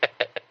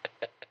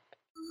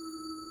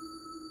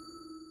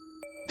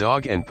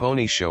 Dog and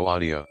Pony Show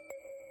audio.